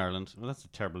die in Ireland. Well, that's a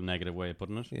terrible negative way of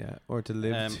putting it. Yeah, or to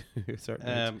live to a certain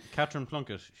age. Catherine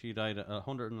Plunkett. She died at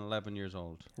 111 years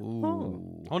old.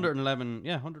 Ooh. 111.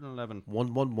 Yeah, 111.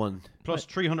 111. Plus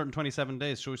 327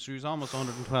 days. So she was almost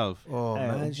 112. Oh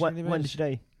man, she only when made did she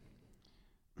die?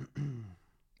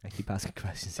 I keep asking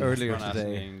questions here. Earlier Don't ask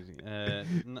today. me.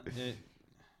 It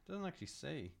doesn't actually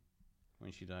say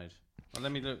when she died. Well,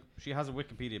 let me look. She has a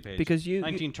Wikipedia page. Because you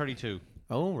 1932.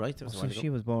 Oh right, that was a so while ago. she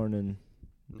was born in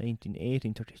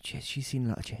 1830. Jeez, she's seen a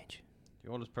lot of change. The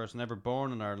oldest person ever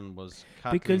born in Ireland was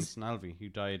Kathleen Because- Snalvey, who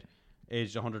died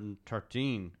aged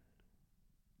 113.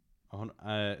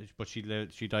 But she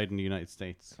died in the United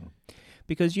States.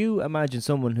 Because you imagine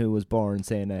someone who was born,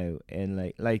 say now,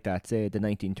 in like that, say the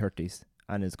 1930s,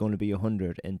 and is going to be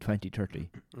 100 in 2030.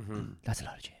 That's a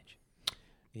lot of change.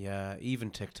 Yeah, even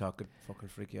TikTok could fucking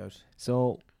freak you out.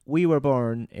 So we were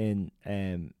born in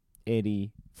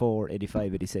 84,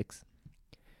 85, 86.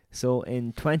 So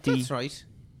in 20... That's right.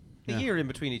 A Yeah. year in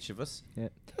between each of us. Yeah.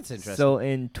 That's interesting. So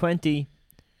in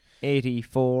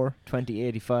 2084,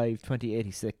 2085,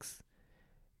 2086,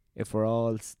 if we're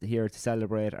all here to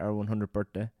celebrate our 100th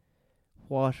birthday,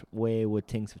 what way would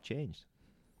things have changed?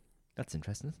 That's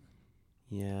interesting.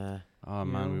 yeah. Oh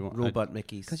man, we want Robot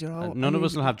Mickeys. Because you're all... none of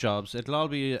us will have jobs. It'll all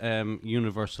be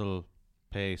universal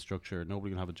pay structure.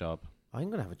 Nobody will have a job. I'm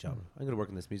going to have a job. I'm going to work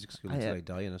in this music school I, until I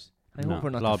die in it. I hope we're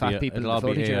not it'll the all fat be people in it'll the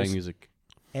all be floating AI chairs. music.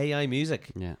 AI music.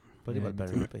 Yeah. Bloody Yeah, well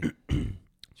better that's not be.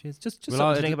 Jeez, just Well,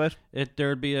 something to think about.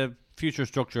 There'll be a future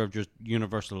structure of just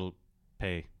universal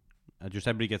pay. Just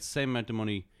everybody gets the same amount of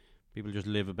money. People just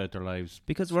live about their lives.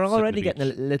 Because we're Sit on the already getting a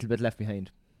beach. little bit left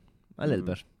behind. A little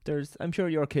bit. I'm sure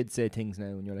your kids say things now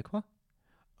and you're like, what?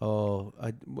 Oh,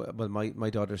 well, my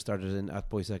daughter started in at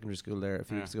boy secondary school there a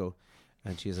few Yeah. weeks ago,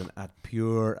 and she has an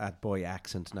pure at boy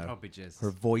accent now. Her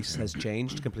voice has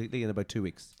changed completely in about 2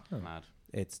 weeks. Mad.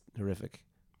 It's horrific.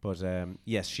 But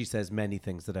yes, she says many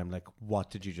things that I'm like,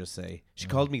 what did you just say? She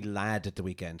called me lad at the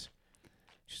weekend.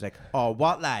 She's like, oh,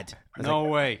 what lad? I was No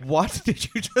like, way. What did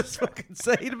you just fucking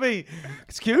say to me?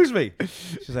 Excuse me.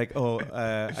 She's like, oh,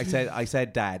 I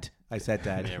said dad. I said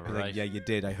dad. Yeah, I was like, right. yeah, you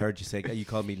did. I heard you say, you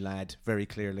called me lad very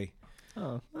clearly.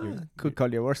 Oh, could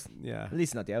call you worse. Yeah. At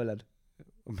least not the owl lad.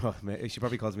 Oh, mate, she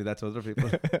probably calls me that to other people.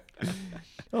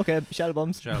 Okay, shell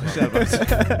bums. Shall we?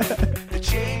 The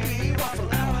JB Waffle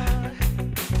Hour.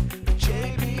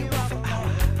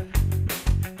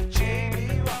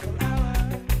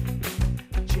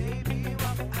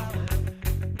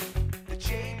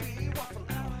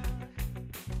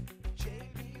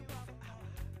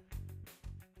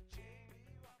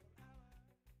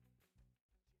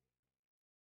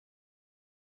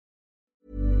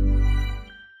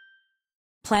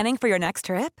 Planning for your next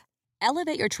trip?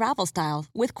 Elevate your travel style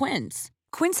with Quince.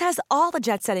 Quince has all the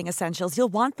jet-setting essentials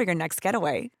you'll want for your next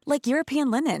getaway, like European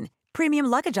linen, premium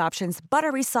luggage options,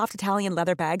 buttery soft Italian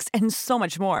leather bags, and so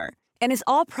much more. And is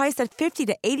all priced at 50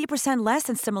 to 80% less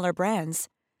than similar brands.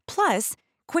 Plus,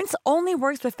 Quince only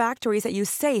works with factories that use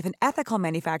safe and ethical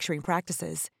manufacturing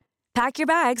practices. Pack your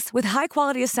bags with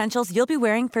high-quality essentials you'll be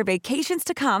wearing for vacations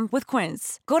to come with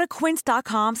Quince. Go to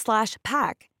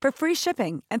quince.com/pack for free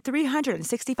shipping and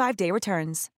 365-day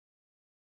returns.